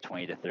they're Okay.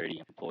 20 to 30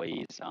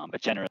 employees,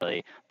 but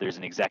generally there's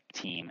an exec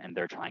team and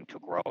they're trying to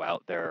grow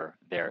out their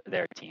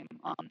team.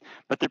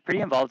 But they're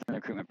pretty involved in the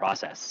recruitment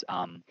process.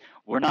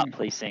 We're not Mm,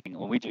 placing,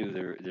 when we do,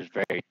 there's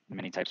very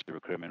many types of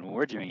recruitment. When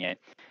we're doing it,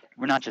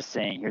 we're not just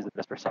saying here's the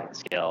best person with the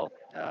skill,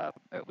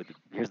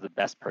 here's the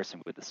best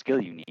person with the skill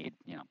you need,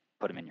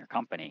 put them in your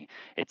company.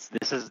 It's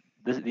these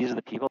are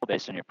the people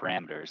based on your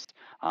parameters,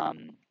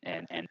 and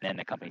then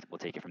the company will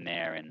take it from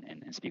there,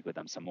 and speak with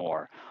them some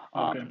more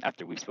okay.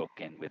 after we've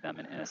spoken with them,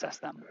 and assess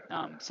them.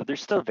 So they're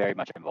still very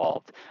much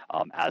involved,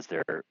 as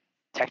they're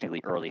technically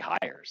early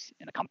hires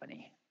in a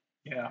company.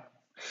 Yeah.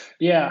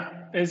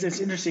 Yeah. It's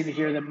interesting to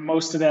hear that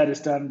most of that is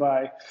done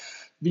by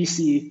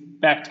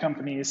VC-backed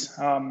companies.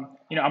 I'm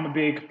a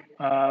big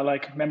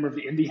like member of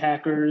the indie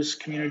hackers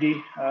community,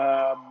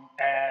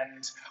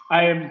 and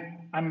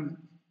I'm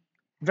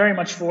very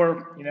much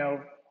for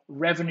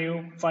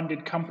revenue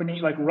funded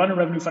company, like run a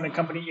revenue funded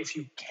company if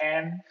you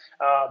can,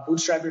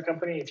 bootstrap your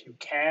company if you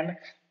can.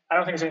 I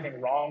don't think there's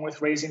anything wrong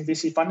with raising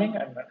VC funding.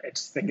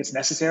 Think it's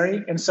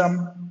necessary in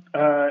some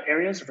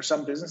areas or for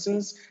some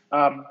businesses.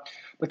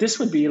 But this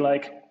would be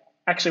like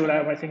actually what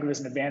I think of as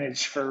an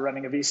advantage for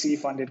running a VC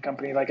funded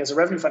company. Like as a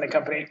revenue funded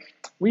company,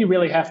 we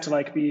really have to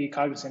like be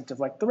cognizant of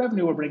like the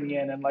revenue we're bringing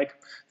in, and like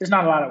there's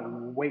not a lot of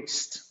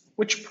waste,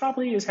 which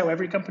probably is how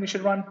every company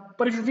should run.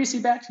 But if you're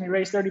VC backed and you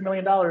raise $30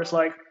 million,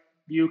 like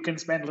you can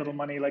spend a little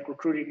money like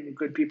recruiting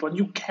good people, and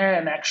you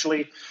can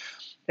actually,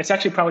 it's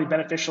actually probably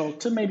beneficial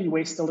to maybe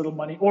waste a little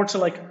money, or to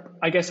like,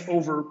 I guess,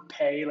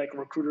 overpay like a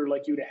recruiter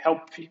like you to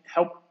help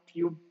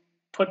you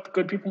put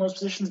good people in those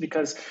positions,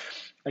 because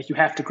like you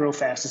have to grow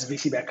fast as a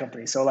VC-backed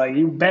company. So like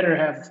you better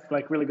have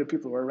like really good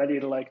people who are ready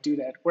to like do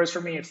that. Whereas for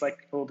me, it's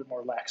like a little bit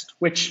more relaxed,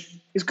 which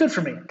is good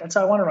for me. That's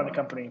how I want to run a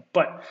company.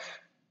 But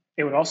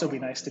it would also be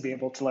nice to be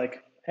able to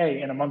like,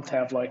 hey, in a month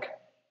have like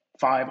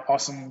 5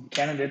 awesome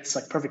candidates,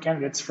 like perfect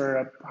candidates for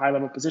a high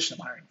level position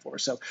I'm hiring for.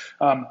 So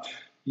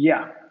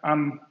yeah,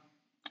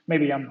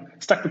 maybe I'm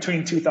stuck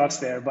between two thoughts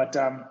there. But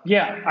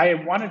yeah, I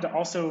wanted to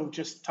also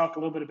just talk a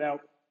little bit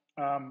about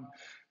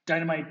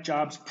Dynamite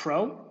Jobs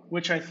Pro,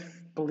 which I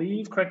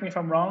believe, correct me if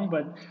I'm wrong,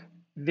 but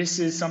this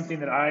is something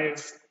that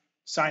I've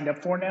signed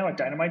up for now at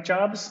Dynamite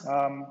Jobs.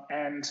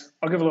 And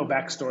I'll give a little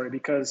backstory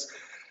because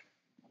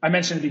I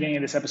mentioned at the beginning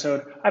of this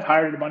episode, I've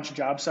hired at a bunch of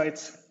job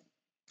sites.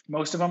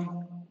 Most of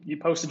them, you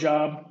post a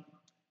job,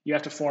 you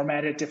have to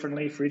format it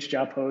differently for each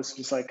job post,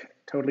 just like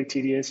totally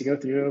tedious. You go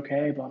through,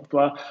 okay, blah,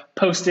 blah,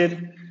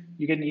 posted,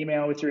 you get an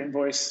email with your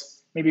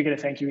invoice, maybe you get a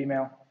thank you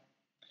email.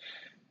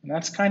 And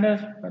that's kind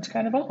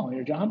of all.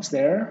 Your job's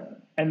there,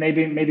 and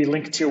maybe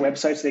link to your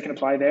website so they can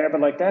apply there.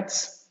 But like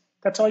that's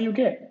all you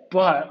get.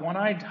 But when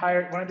I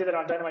did it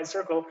on Dynamite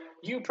Circle,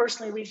 you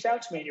personally reached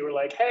out to me and you were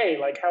like, hey,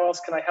 like how else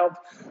can I help?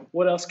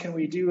 What else can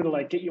we do to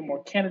like get you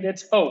more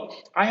candidates? Oh,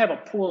 I have a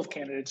pool of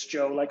candidates,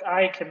 Joe. Like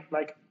I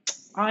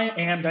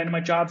am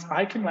Dynamite Jobs.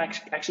 I can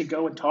actually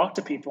go and talk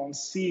to people and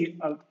see,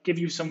 give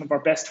you some of our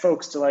best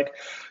folks to like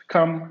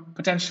come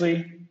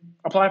potentially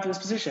apply for this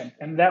position.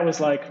 And that was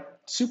like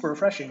super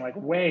refreshing, like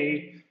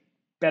way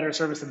better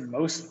service than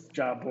most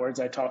job boards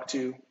I talked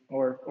to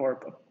or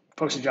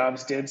posted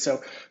jobs did.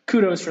 So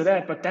kudos for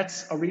that. But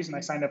that's a reason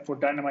I signed up for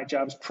Dynamite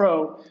Jobs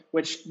Pro,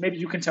 which maybe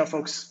you can tell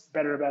folks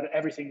better about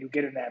everything you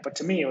get in that. But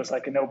to me, it was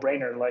like a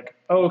no-brainer. Like,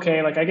 oh,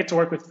 okay, like I get to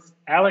work with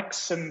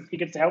Alex and he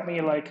gets to help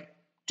me like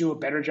do a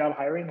better job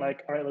hiring.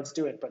 Like, all right, let's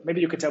do it. But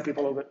maybe you could tell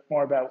people a little bit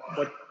more about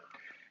what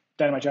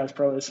Dynamite Jobs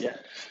Pro is. Yeah.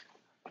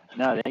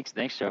 No,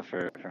 thanks, Joe,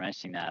 for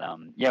mentioning that.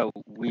 Yeah,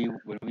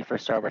 when we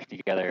first started working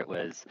together,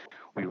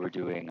 we were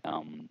doing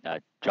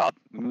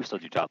we still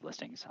do job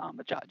listings,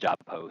 but job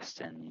posts,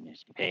 and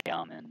you pay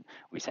them, and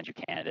we send you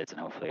candidates, and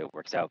hopefully it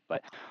works out.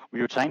 But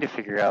we were trying to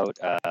figure out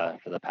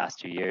for the past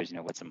 2 years,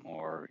 what's a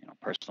more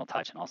personal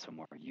touch and also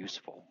more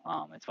useful.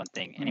 It's one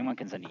thing anyone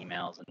can send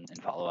emails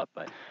and follow up,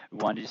 but we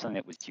wanted to do something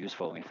that was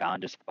useful. And we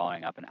found just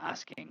following up and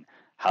asking,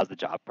 how's the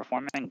job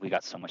performing? We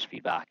got so much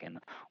feedback, and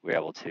we were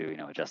able to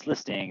adjust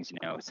listings,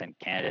 send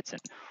candidates,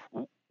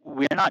 and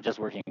we're not just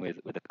working with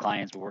the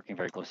clients, we're working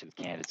very closely with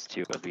candidates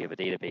too, because we have a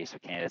database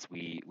of candidates.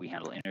 We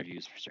handle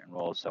interviews for certain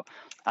roles. So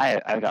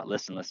I've got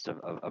lists and lists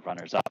of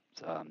runners up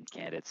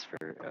candidates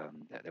for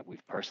that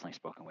we've personally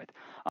spoken with,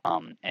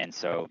 and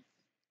so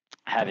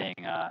having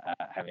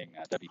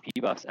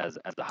WP Buffs as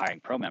the hiring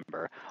pro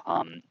member,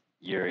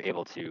 you're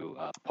able to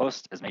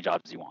post as many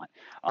jobs as you want,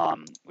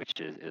 which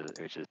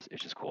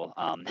is cool.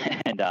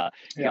 And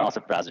you can also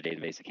browse a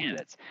database of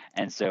candidates.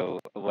 And so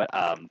what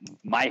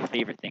my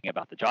favorite thing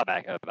about the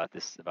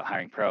about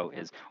hiring pro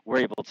is we're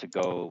able to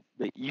go.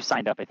 You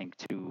signed up, I think,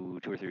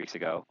 2 or 3 weeks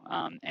ago,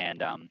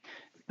 and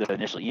the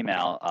initial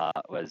email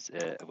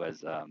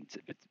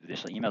the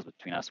initial emails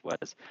between us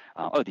was,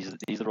 oh, these are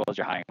the roles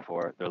you're hiring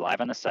for. They're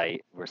live on the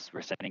site. We're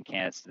sending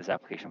candidates to this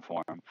application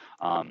form.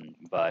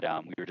 But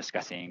we were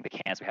discussing the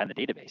candidates we had in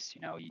the database.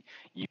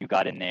 You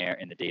got in there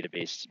in the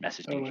database,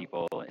 messaging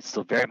people. It's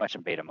still very much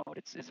in beta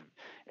mode.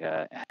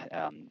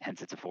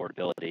 Hence its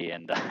affordability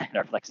and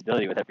our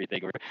flexibility with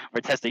everything.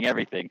 We're testing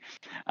everything.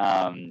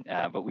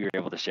 But we were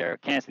able to share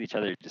candidates with each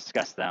other,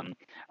 discuss them.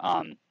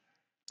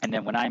 And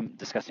then when I'm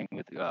discussing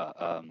with,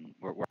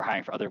 we're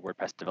hiring for other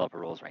WordPress developer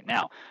roles right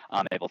now,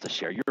 I'm able to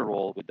share your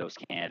role with those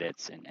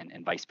candidates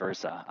and vice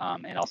versa,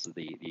 and also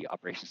the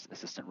operations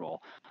assistant role.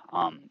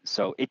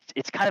 So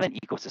it's kind of an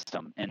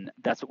ecosystem, and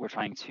that's what we're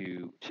trying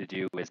to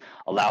do is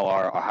allow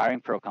our hiring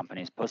pro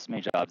companies post as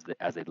many jobs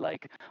as they'd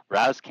like,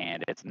 browse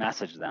candidates,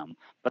 message them,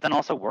 but then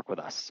also work with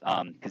us.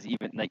 Because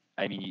even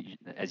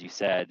as you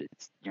said,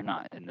 you're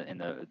not in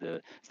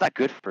the it's not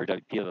good for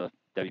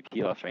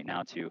WPLF right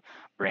now to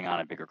bring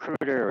on a big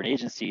recruiter or an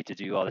agency to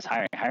do all this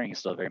hiring. Hiring is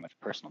still very much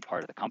a personal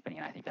part of the company,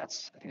 and I think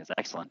that's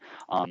excellent.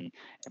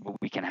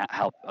 But we can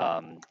help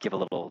give a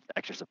little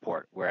extra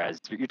support. Whereas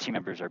your team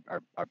members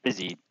are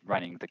busy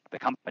running the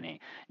company,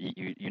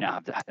 you now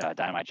have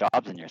Dynamite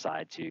Jobs on your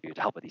side to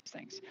help with these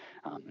things.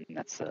 And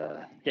that's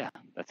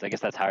I guess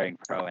that's hiring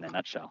pro in a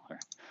nutshell, or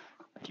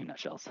a few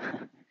nutshells.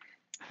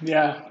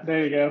 Yeah,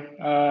 there you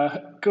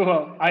go.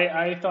 Cool.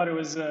 I thought it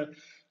was.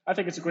 I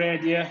think it's a great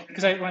idea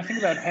because when I think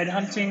about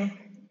headhunting,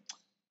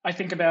 I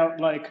think about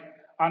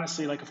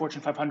honestly like a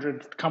Fortune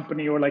 500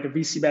 company or like a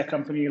VC-backed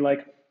company,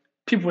 like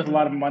people with a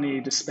lot of money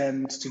to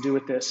spend to do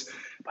with this.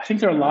 But I think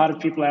there are a lot of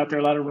people out there,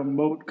 a lot of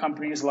remote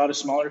companies, a lot of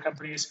smaller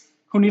companies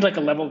who need like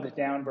a leveled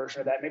down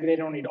version of that. Maybe they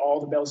don't need all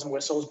the bells and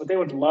whistles, but they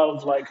would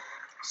love like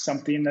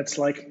something that's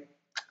like,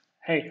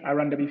 hey, I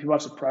run WP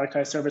Buffs, a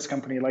productized service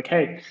company. Like,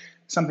 hey,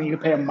 something you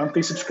can pay a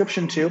monthly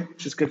subscription to,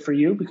 which is good for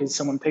you because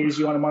someone pays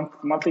you on a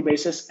monthly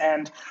basis,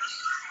 and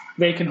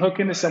they can hook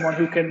into someone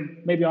who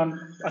can maybe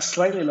on a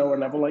slightly lower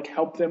level, like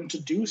help them to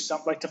do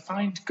something, like to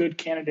find good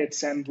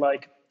candidates and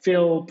like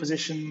fill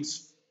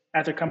positions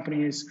at their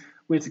companies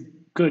with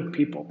good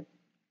people,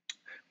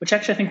 which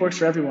actually I think works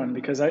for everyone.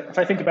 Because if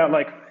I think about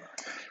like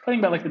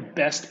the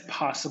best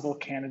possible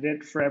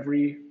candidate for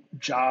every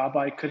job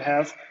I could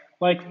have,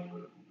 like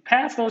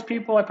half those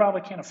people I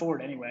probably can't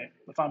afford anyway,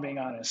 if I'm being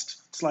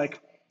honest. It's like,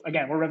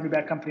 again, we're a revenue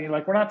back company.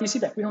 Like, we're not VC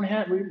back.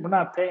 We're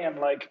not paying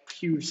like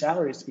huge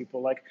salaries to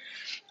people. Like,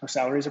 our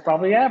salaries are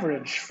probably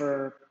average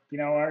for,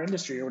 our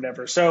industry or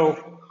whatever.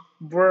 So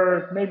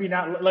we're maybe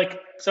not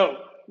like, so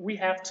we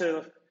have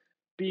to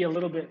be a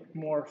little bit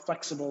more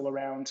flexible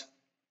around,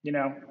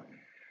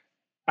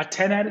 a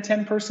 10 out of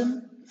 10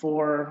 person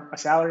for a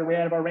salary way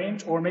out of our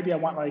range, or maybe I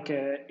want like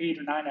a 8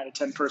 or 9 out of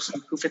 10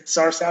 person who fits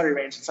our salary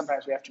range. And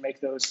sometimes we have to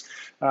make those,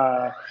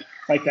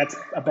 like, that's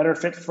a better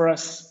fit for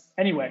us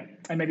anyway,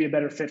 and maybe a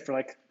better fit for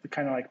like the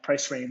kind of like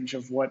price range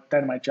of what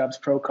Dynamite Jobs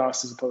Pro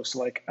costs, as opposed to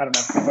like, I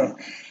don't know.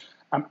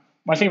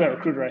 When I think about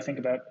Recruiter, I think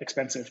about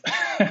expensive.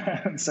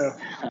 And so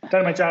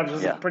Dynamite Jobs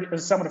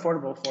was somewhat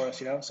affordable for us,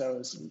 so it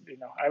was,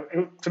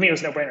 to me, it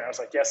was no brainer. I was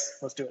like, yes,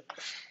 let's do it.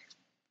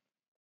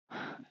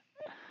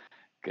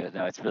 Good.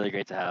 No, it's really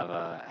great to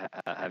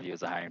have you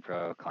as a hiring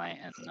pro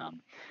client.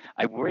 And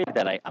I worry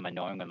that I'm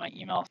annoying with my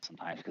email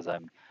sometimes, because I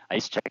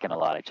used to check in a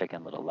lot. I check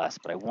in a little less,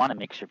 but I want to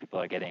make sure people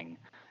are getting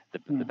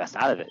the best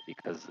out of it,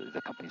 because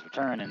the companies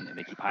return and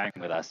they keep hiring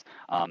with us.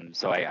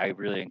 So I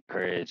really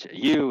encourage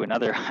you and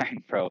other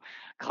hiring pro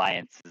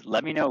clients,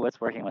 let me know what's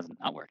working, what's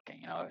not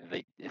working.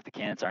 If the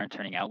candidates aren't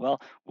turning out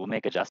well, we'll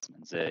make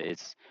adjustments.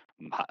 It's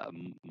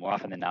more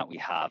often than not, we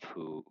have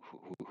who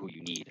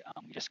you need.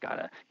 We just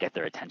gotta get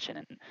their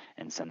attention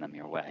and send them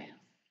your way.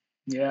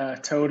 Yeah,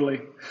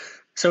 totally.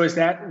 So is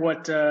that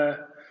what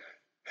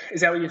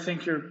you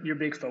think your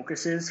big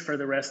focus is for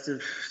the rest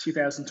of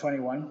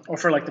 2021, or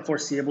for like the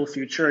foreseeable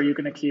future? Are you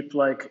going to keep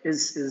like,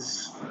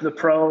 is the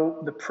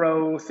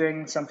pro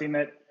thing something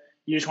that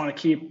you just want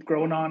to keep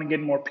growing on and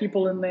getting more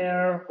people in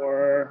there,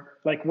 or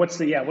like what does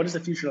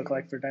the future look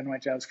like for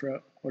Dynamite Jobs Pro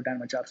or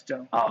Dynamite Jobs in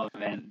general? Oh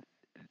man,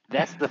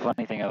 that's the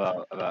funny thing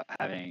about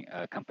having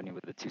a company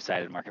with a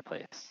two-sided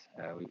marketplace.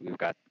 We've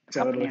got the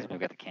companies, and we've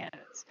got the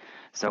candidates.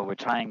 So we're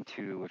trying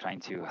to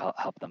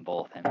help them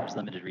both, and there's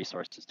limited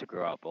resources to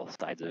grow out both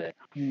sides of it.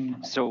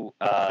 So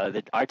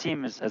our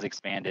team has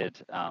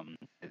expanded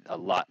a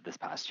lot this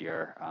past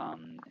year,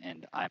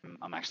 and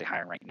I'm actually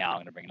hiring right now. I'm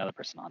going to bring another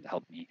person on to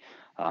help me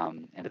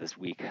into this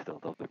week.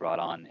 They'll be brought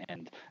on,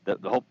 and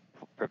the whole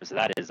purpose of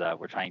that is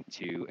we're trying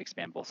to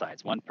expand both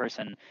sides. One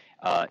person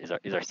is our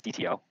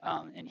CTO,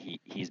 and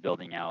he's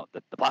building out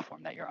the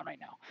platform that you're on right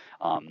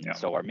now.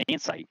 So our main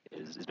site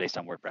is based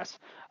on WordPress,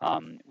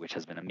 which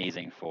has been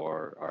amazing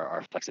for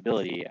our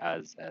flexibility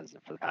as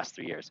for the past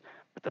 3 years.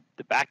 But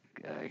the back,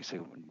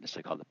 actually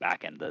necessarily called the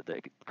back end,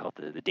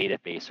 the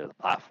database or the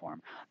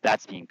platform,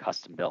 that's being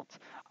custom built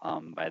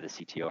by the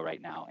CTO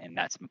right now, and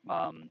that's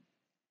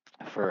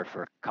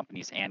for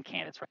companies and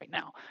candidates right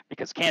now,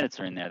 because candidates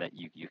are in there that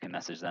you can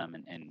message them,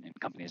 and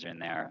companies are in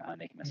there,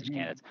 they can message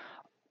candidates.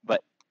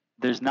 But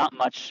there's not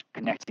much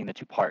connecting the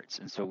two parts,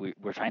 and so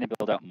we're trying to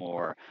build out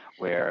more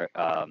where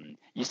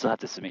you still have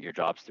to submit your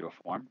jobs through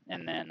a form,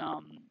 and then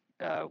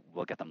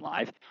we'll get them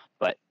live,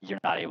 but you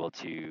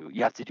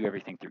have to do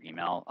everything through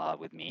email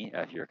with me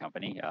if you're a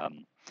company.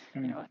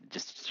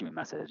 Just shoot a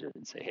message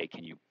and say, hey,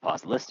 can you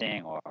pause the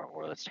listing, or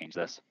let's change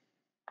this.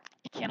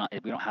 You cannot,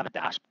 we don't have a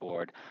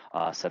dashboard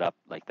set up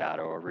like that,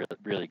 or a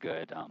really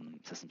good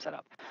system set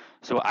up.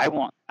 So I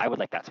would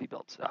like that to be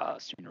built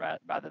sooner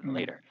rather than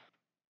later.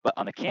 But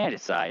on the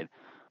candidate side,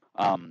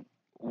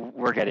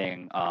 we're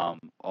getting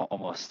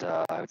almost,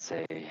 I would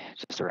say,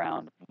 just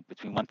around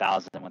between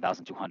 1,000 and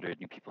 1,200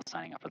 new people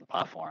signing up for the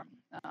platform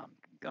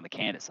on the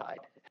candidate side.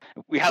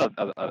 We have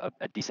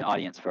a decent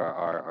audience for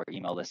our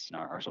email lists and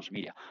our social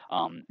media,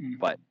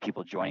 but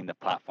people joining the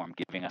platform,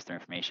 giving us their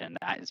information,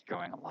 that is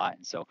growing a lot.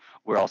 And so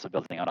we're also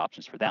building out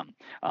options for them.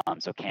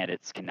 So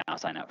candidates can now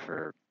sign up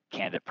for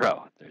Candidate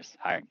Pro. There's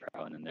Hiring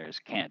Pro, and then there's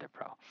Candidate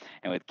Pro.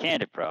 And with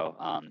Candidate Pro,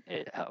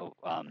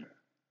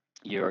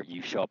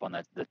 you show up on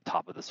the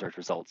top of the search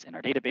results in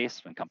our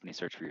database when companies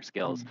search for your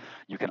skills.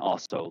 You can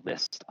also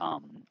list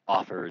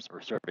offers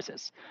or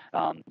services.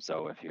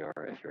 So if you're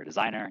a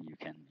designer, you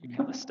can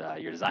list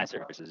your design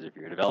services. If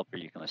you're a developer,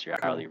 you can list your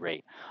hourly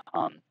rate.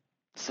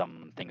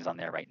 Some things on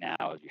there right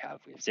now, we have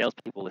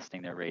salespeople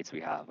listing their rates.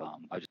 We have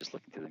I was just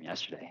looking through them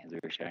yesterday as we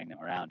were sharing them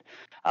around.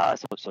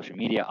 Social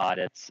media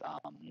audits,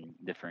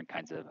 different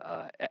kinds of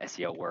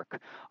SEO work.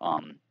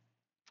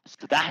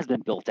 So that has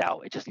been built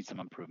out. It just needs some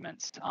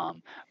improvements.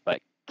 But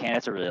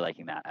candidates are really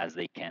liking that, as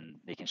they can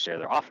share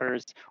their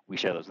offers. We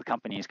share those with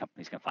companies.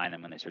 Companies can find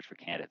them when they search for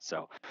candidates.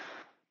 So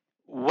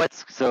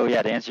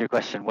to answer your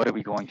question, what are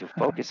we going to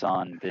focus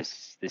on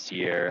this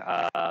year?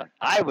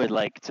 I would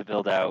like to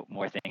build out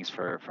more things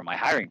for my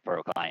hiring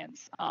pro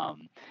clients.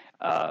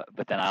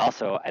 But then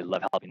I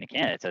love helping the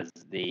candidates as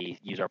they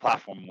use our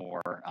platform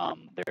more.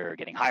 They're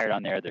getting hired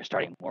on there. They're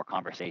starting more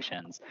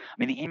conversations. I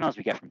mean, the emails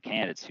we get from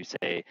candidates who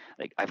say,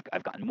 like,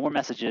 I've gotten more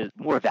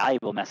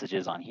valuable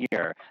messages on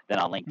here than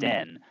on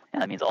LinkedIn,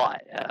 and that means a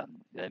lot.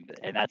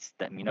 and that's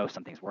that we know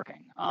something's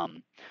working.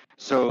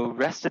 So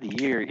rest of the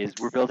year is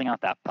we're building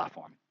out that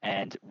platform,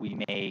 and we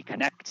may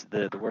connect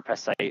the WordPress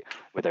site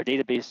with our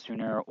database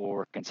tuner,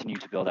 or continue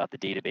to build out the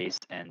database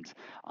and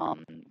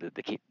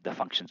the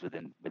functions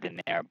within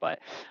there. But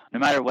no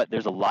matter what,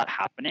 there's a lot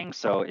happening.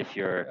 So if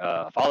you're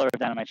a follower of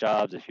Dynamite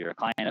Jobs, if you're a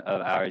client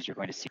of ours, you're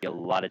going to see a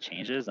lot of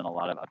changes and a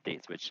lot of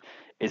updates, which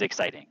is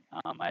exciting.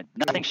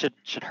 Nothing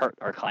should hurt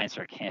our clients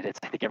or candidates.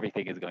 I think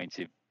everything is going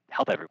to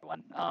help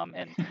everyone.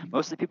 And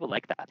most of the people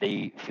like that.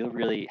 They feel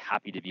really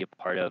happy to be a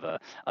part of a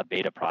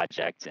beta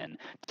project and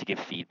to give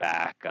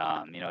feedback.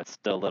 It's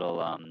still a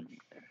little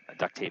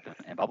duct tape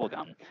and bubble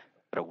gum,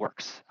 but it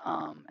works.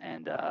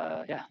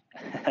 Yeah,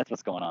 that's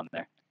what's going on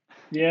there.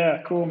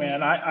 Yeah, cool,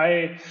 man.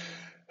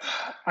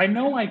 I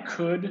know I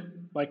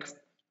could like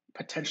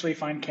potentially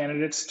find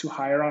candidates to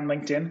hire on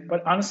LinkedIn,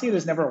 but honestly, it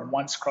has never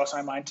once crossed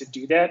my mind to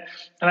do that.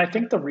 And I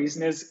think the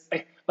reason is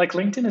like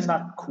LinkedIn is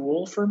not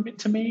cool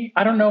to me.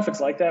 I don't know if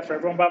it's like that for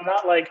everyone, but I'm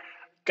not like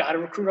gotta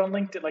recruit on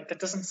LinkedIn. Like that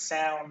doesn't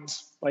sound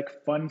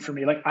like fun for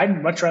me. Like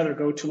I'd much rather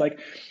go to like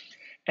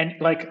and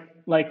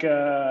like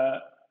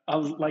a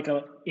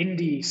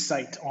indie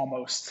site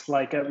almost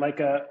like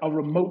a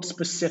remote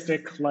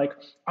specific like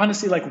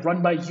honestly like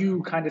run by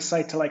you kind of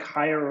site to like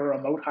hire a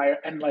remote hire,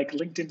 and like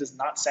LinkedIn does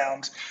not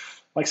sound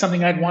like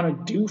something I'd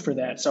want to do for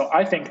that. So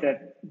I think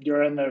that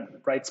you're in the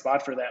right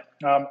spot for that.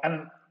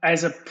 And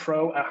as a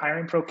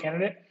hiring pro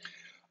candidate,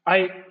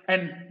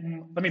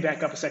 and let me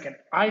back up a second.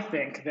 I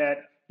think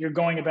that you're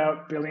going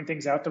about building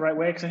things out the right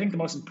way, because I think the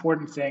most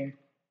important thing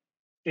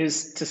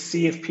is to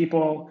see if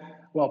people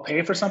will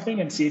pay for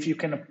something and see if you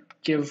can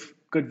give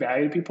good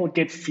value to people,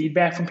 get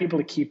feedback from people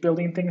to keep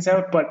building things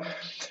out. But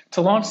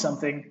to launch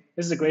something,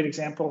 this is a great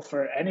example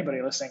for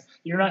anybody listening.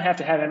 You don't have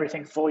to have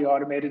everything fully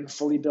automated and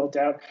fully built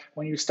out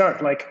when you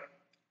start. Like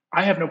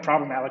I have no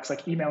problem, Alex,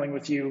 like emailing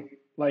with you,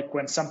 like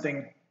when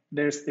something,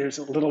 there's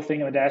a little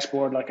thing in the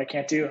dashboard, like I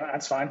can't do,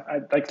 that's fine.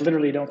 I like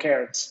literally don't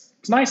care. It's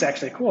nice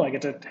actually, cool. I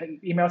get to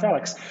email with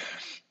Alex.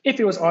 If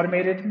it was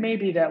automated,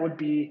 maybe that would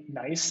be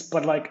nice,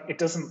 but like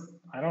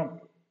I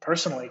don't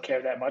personally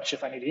care that much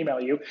if I need to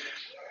email you.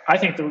 I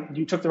think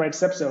you took the right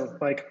steps though.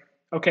 Like,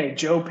 okay,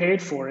 Joe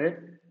paid for it,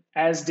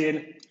 as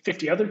did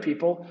 50 other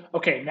people.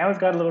 Okay, now we've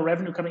got a little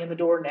revenue coming in the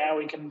door. Now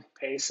we can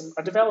pay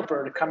a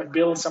developer to come and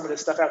build some of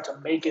this stuff out to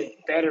make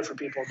it better for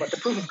people. But the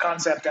proof of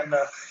concept and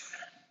the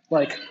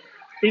like,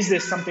 is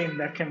this something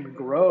that can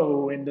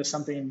grow into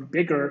something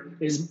bigger?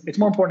 It's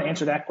more important to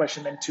answer that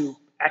question than to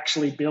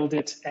actually build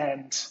it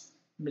and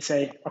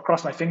say, I'll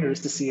cross my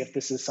fingers to see if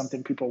this is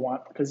something people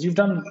want, because you've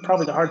done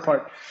probably the hard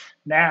part.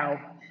 Now,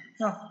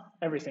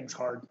 everything's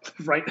hard,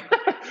 right?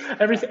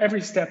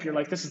 every step you're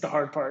like, this is the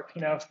hard part,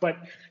 but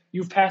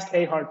you've passed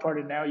a hard part,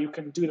 and now you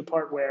can do the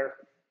part where,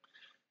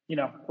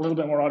 a little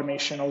bit more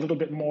automation, a little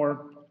bit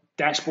more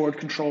dashboard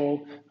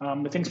control,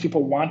 the things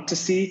people want to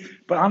see.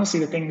 But honestly,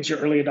 the things your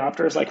early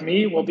adopters like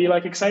me will be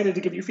like excited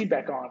to give you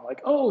feedback on,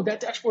 like, oh, that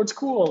dashboard's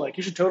cool. Like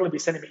you should totally be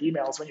sending me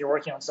emails when you're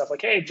working on stuff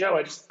like, hey, Joe,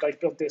 I just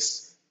like built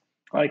this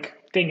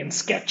like thing in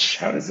Sketch.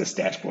 How does this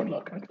dashboard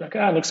look? Like,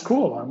 it looks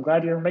cool. I'm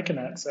glad you're making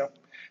that. So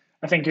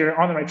I think you're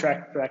on the right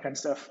track for that kind of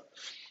stuff.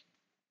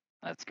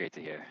 That's great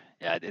to hear.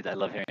 Yeah, I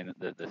love hearing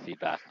the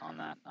feedback on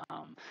that.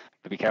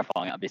 But be careful.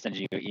 I'll be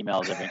sending you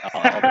emails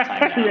all the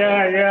time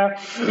now.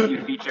 Yeah.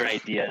 You feature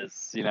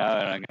ideas, and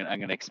I'm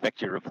gonna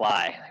expect your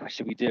reply. Like, what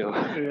should we do?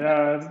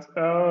 Yeah.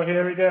 Oh,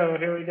 here we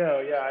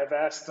go. Yeah, I've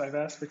asked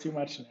for too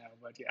much now,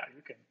 but yeah,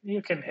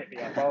 you can hit me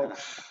up.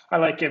 I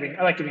like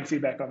giving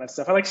feedback on that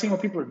stuff. I like seeing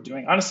what people are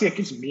doing. Honestly, it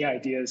gives me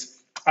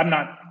ideas. I'm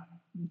not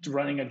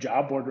running a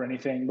job board or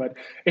anything, but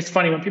it's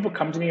funny when people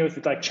come to me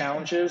with like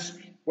challenges,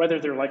 whether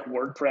they're like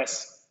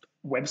WordPress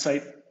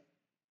website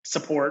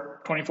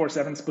support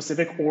 24/7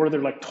 specific, or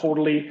they're like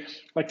totally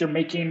like they're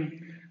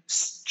making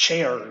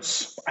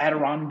chairs,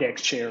 Adirondack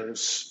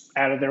chairs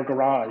out of their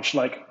garage.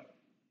 Like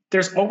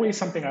there's always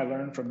something I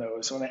learn from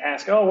those. So when they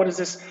ask, oh, what is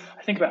this?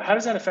 I think about, how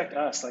does that affect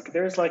us? Like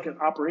there's like an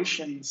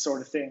operations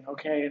sort of thing.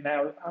 Okay,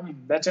 now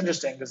that's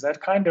interesting because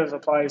that kind of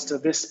applies to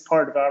this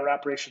part of our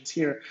operations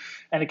here.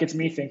 And it gets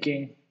me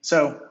thinking.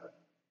 So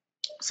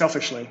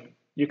selfishly,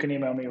 you can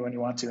email me when you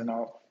want to, and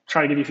I'll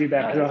try to give you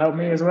feedback because it'll help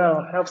me as well.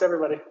 It helps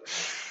everybody.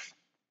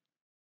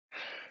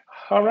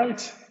 All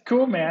right,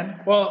 cool,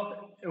 man.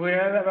 Well, we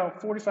have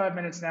about 45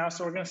 minutes now,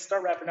 so we're going to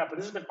start wrapping up. But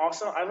this has been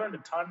awesome. I learned a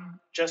ton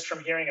just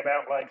from hearing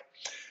about like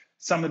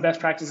some of the best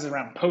practices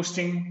around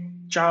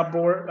posting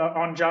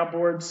on job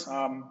boards,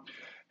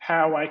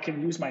 how I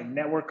can use my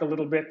network a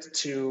little bit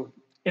to,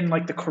 in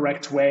like the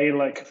correct way,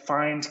 like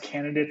find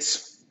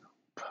candidates,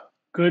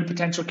 good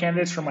potential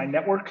candidates from my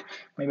network.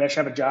 Maybe I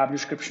should have a job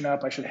description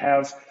up. I should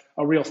have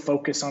a real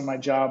focus on my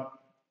job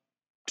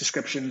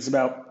descriptions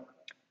about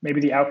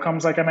maybe the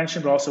outcomes, like I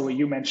mentioned, but also what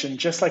you mentioned,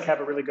 just like have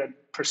a really good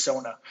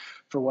persona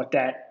for what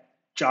that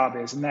job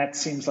is. And that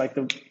seems like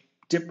a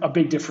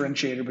big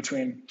differentiator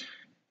between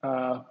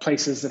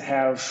places that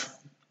have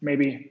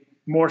maybe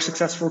more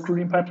successful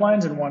recruiting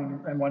pipelines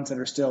and ones that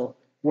are still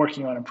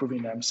working on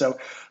improving them. So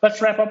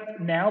let's wrap up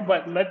now,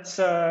 but let's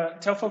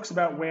tell folks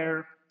about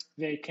where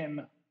they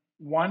can,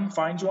 one,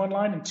 find you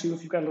online, and two,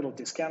 if you've got a little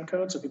discount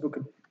code so people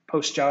could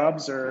post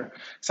jobs or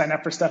sign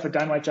up for stuff at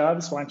Dynamite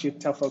Jobs, why don't you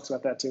tell folks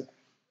about that too?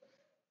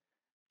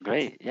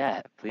 Great.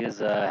 Yeah. Please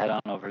head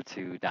on over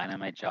to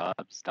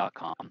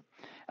dynamitejobs.com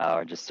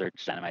or just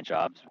search Dynamite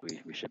Jobs.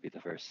 We should be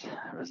the first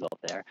result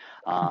there.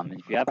 And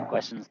if you have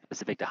questions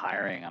specific to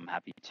hiring, I'm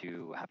happy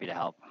to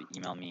help.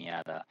 Email me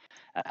at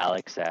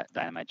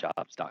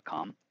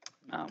alex@dynamitejobs.com.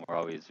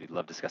 We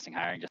love discussing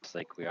hiring just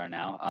like we are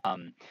now.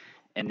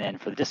 And then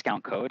for the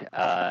discount code,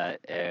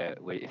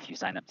 if you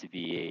sign up to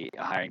be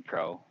a Hiring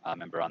Pro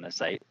member on the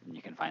site, and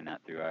you can find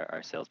that through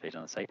our sales page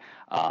on the site,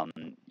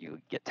 you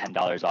get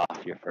 $10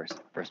 off your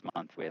first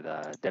month with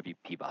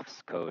WP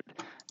Buffs code.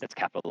 That's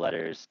capital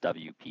letters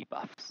WP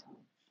Buffs.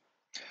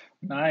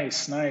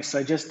 Nice.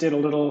 I just did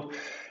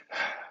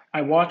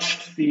I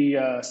watched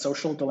the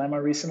Social Dilemma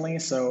recently,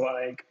 so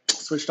I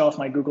switched off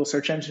my Google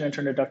search engine and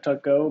turned to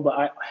DuckDuckGo, but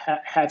I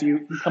have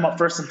you come up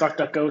first in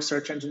DuckDuckGo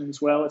search engine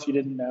as well, if you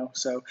didn't know.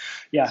 So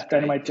yeah,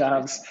 Dynamite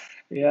Jobs.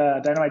 Yeah,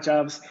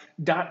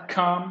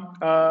 dynamitejobs.com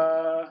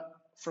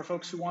for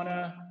folks who want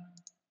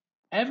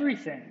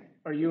everything.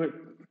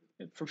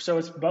 So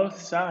it's both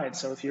sides.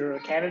 So if you're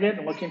a candidate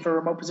and looking for a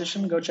remote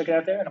position, go check it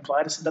out there and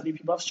apply to some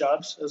WP Buffs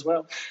jobs as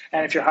well.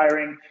 And if you're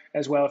hiring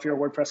as well, if you're a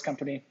WordPress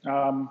company,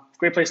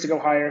 great place to go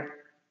hire.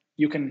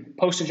 You can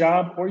post a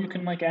job, or you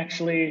can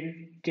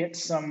actually get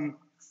some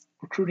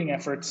recruiting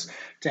efforts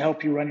to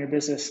help you run your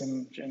business,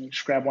 and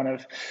just grab one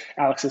of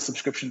Alex's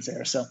subscriptions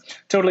there. So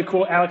totally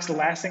cool. Alex, the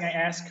last thing I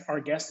ask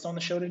our guests on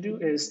the show to do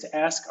is to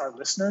ask our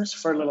listeners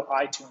for a little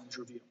iTunes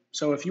review.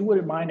 So if you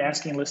wouldn't mind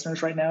asking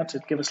listeners right now to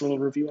give us a little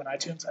review on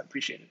iTunes, I'd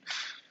appreciate it.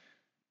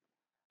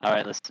 All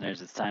right,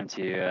 listeners, it's time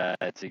to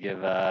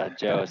give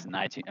Joe an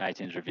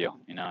iTunes review.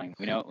 We know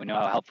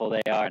how helpful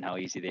they are and how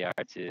easy they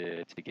are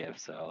to give.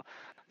 So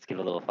let's give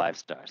a little 5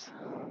 stars.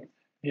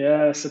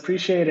 Yes,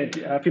 appreciate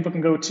it. People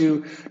can go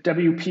to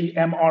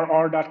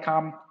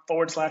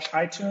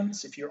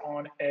WPMRR.com/iTunes. If you're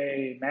on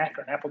a Mac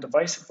or an Apple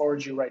device, it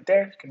forwards you right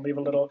there. You can leave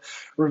a little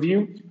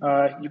review.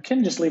 You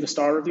can just leave a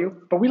star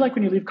review, but we like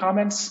when you leave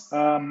comments.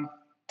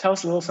 Tell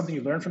us a little something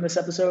you learned from this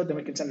episode. Then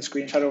we can send a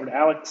screenshot over to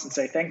Alex and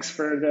say, thanks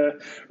for the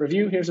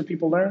review. Here's what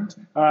people learned.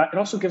 It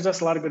also gives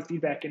us a lot of good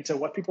feedback into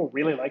what people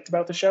really liked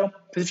about the show.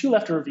 Because if you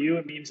left a review,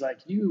 it means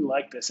you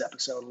like this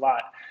episode a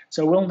lot.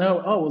 So we'll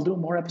know, we'll do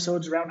more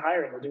episodes around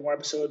hiring. We'll do more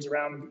episodes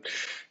around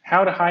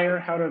how to hire,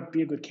 how to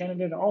be a good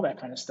candidate, all that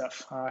kind of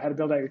stuff. How to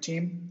build out your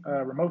team,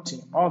 remote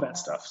team, all that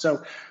stuff.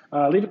 So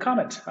leave a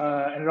comment.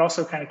 And it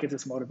also kind of gives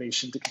us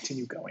motivation to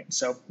continue going.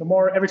 So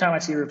every time I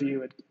see a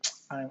review,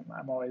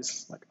 I'm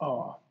always like,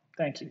 oh,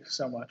 thank you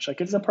so much.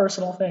 It's a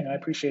personal thing. I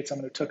appreciate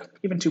someone who took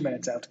even 2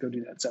 minutes out to go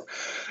do that. So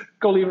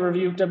go leave a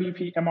review,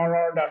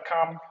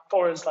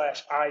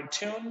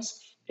 WPMRR.com/iTunes.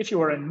 If you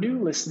are a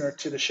new listener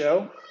to the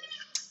show,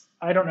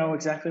 I don't know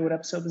exactly what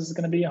episode this is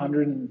going to be,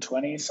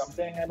 120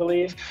 something, I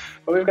believe.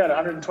 But we've got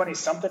 120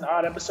 something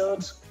odd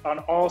episodes on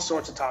all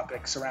sorts of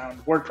topics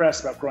around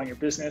WordPress, about growing your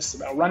business,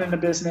 about running a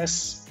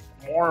business,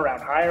 more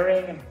around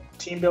hiring and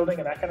team building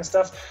and that kind of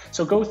stuff.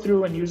 So go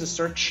through and use a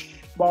search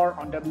bar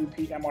on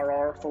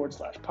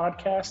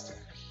WPMRR/podcast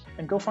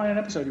and go find an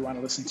episode you want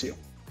to listen to.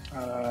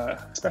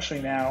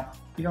 Especially now,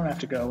 you don't have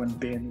to go and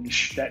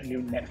binge that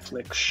new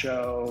Netflix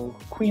show.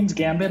 Queen's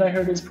Gambit, I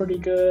heard, is pretty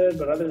good,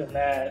 but other than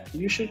that,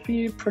 you should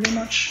be pretty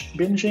much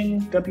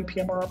binging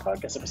WPMRR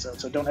podcast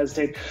episodes, so don't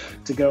hesitate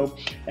to go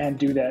and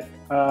do that.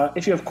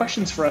 If you have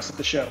questions for us at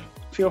the show,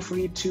 feel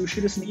free to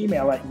shoot us an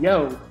email at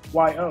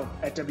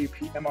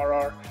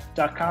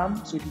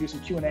yo@WPMRR.com so we can do some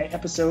Q&A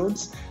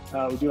episodes.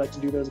 We do like to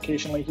do those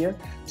occasionally here,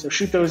 so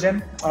shoot those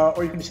in,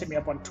 or you can just hit me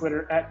up on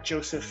Twitter at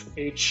Joseph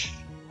H.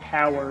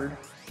 Howard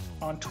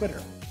on Twitter.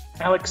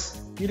 Alex,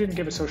 you didn't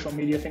give a social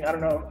media thing. I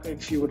don't know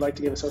if you would like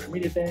to give a social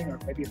media thing, or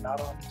maybe you're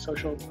not on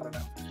social. I don't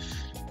know.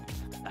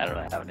 I don't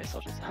really have any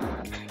socials.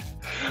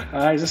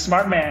 He's a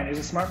smart man. You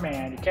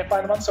can't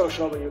find him on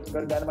social, but you can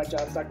go to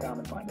dynamitejobs.com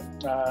and find him.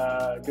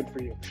 Good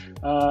for you.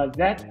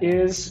 That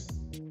is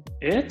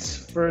it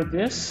for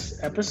this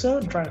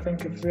episode. I'm trying to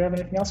think if we have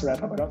anything else to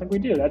wrap up. I don't think we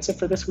do. That's it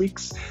for this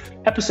week's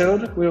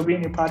episode. We will be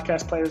in your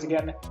podcast players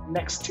again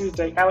next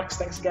Tuesday. Alex,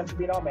 thanks again for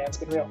being on, man. It's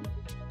been real.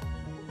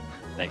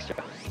 Thanks, Joe.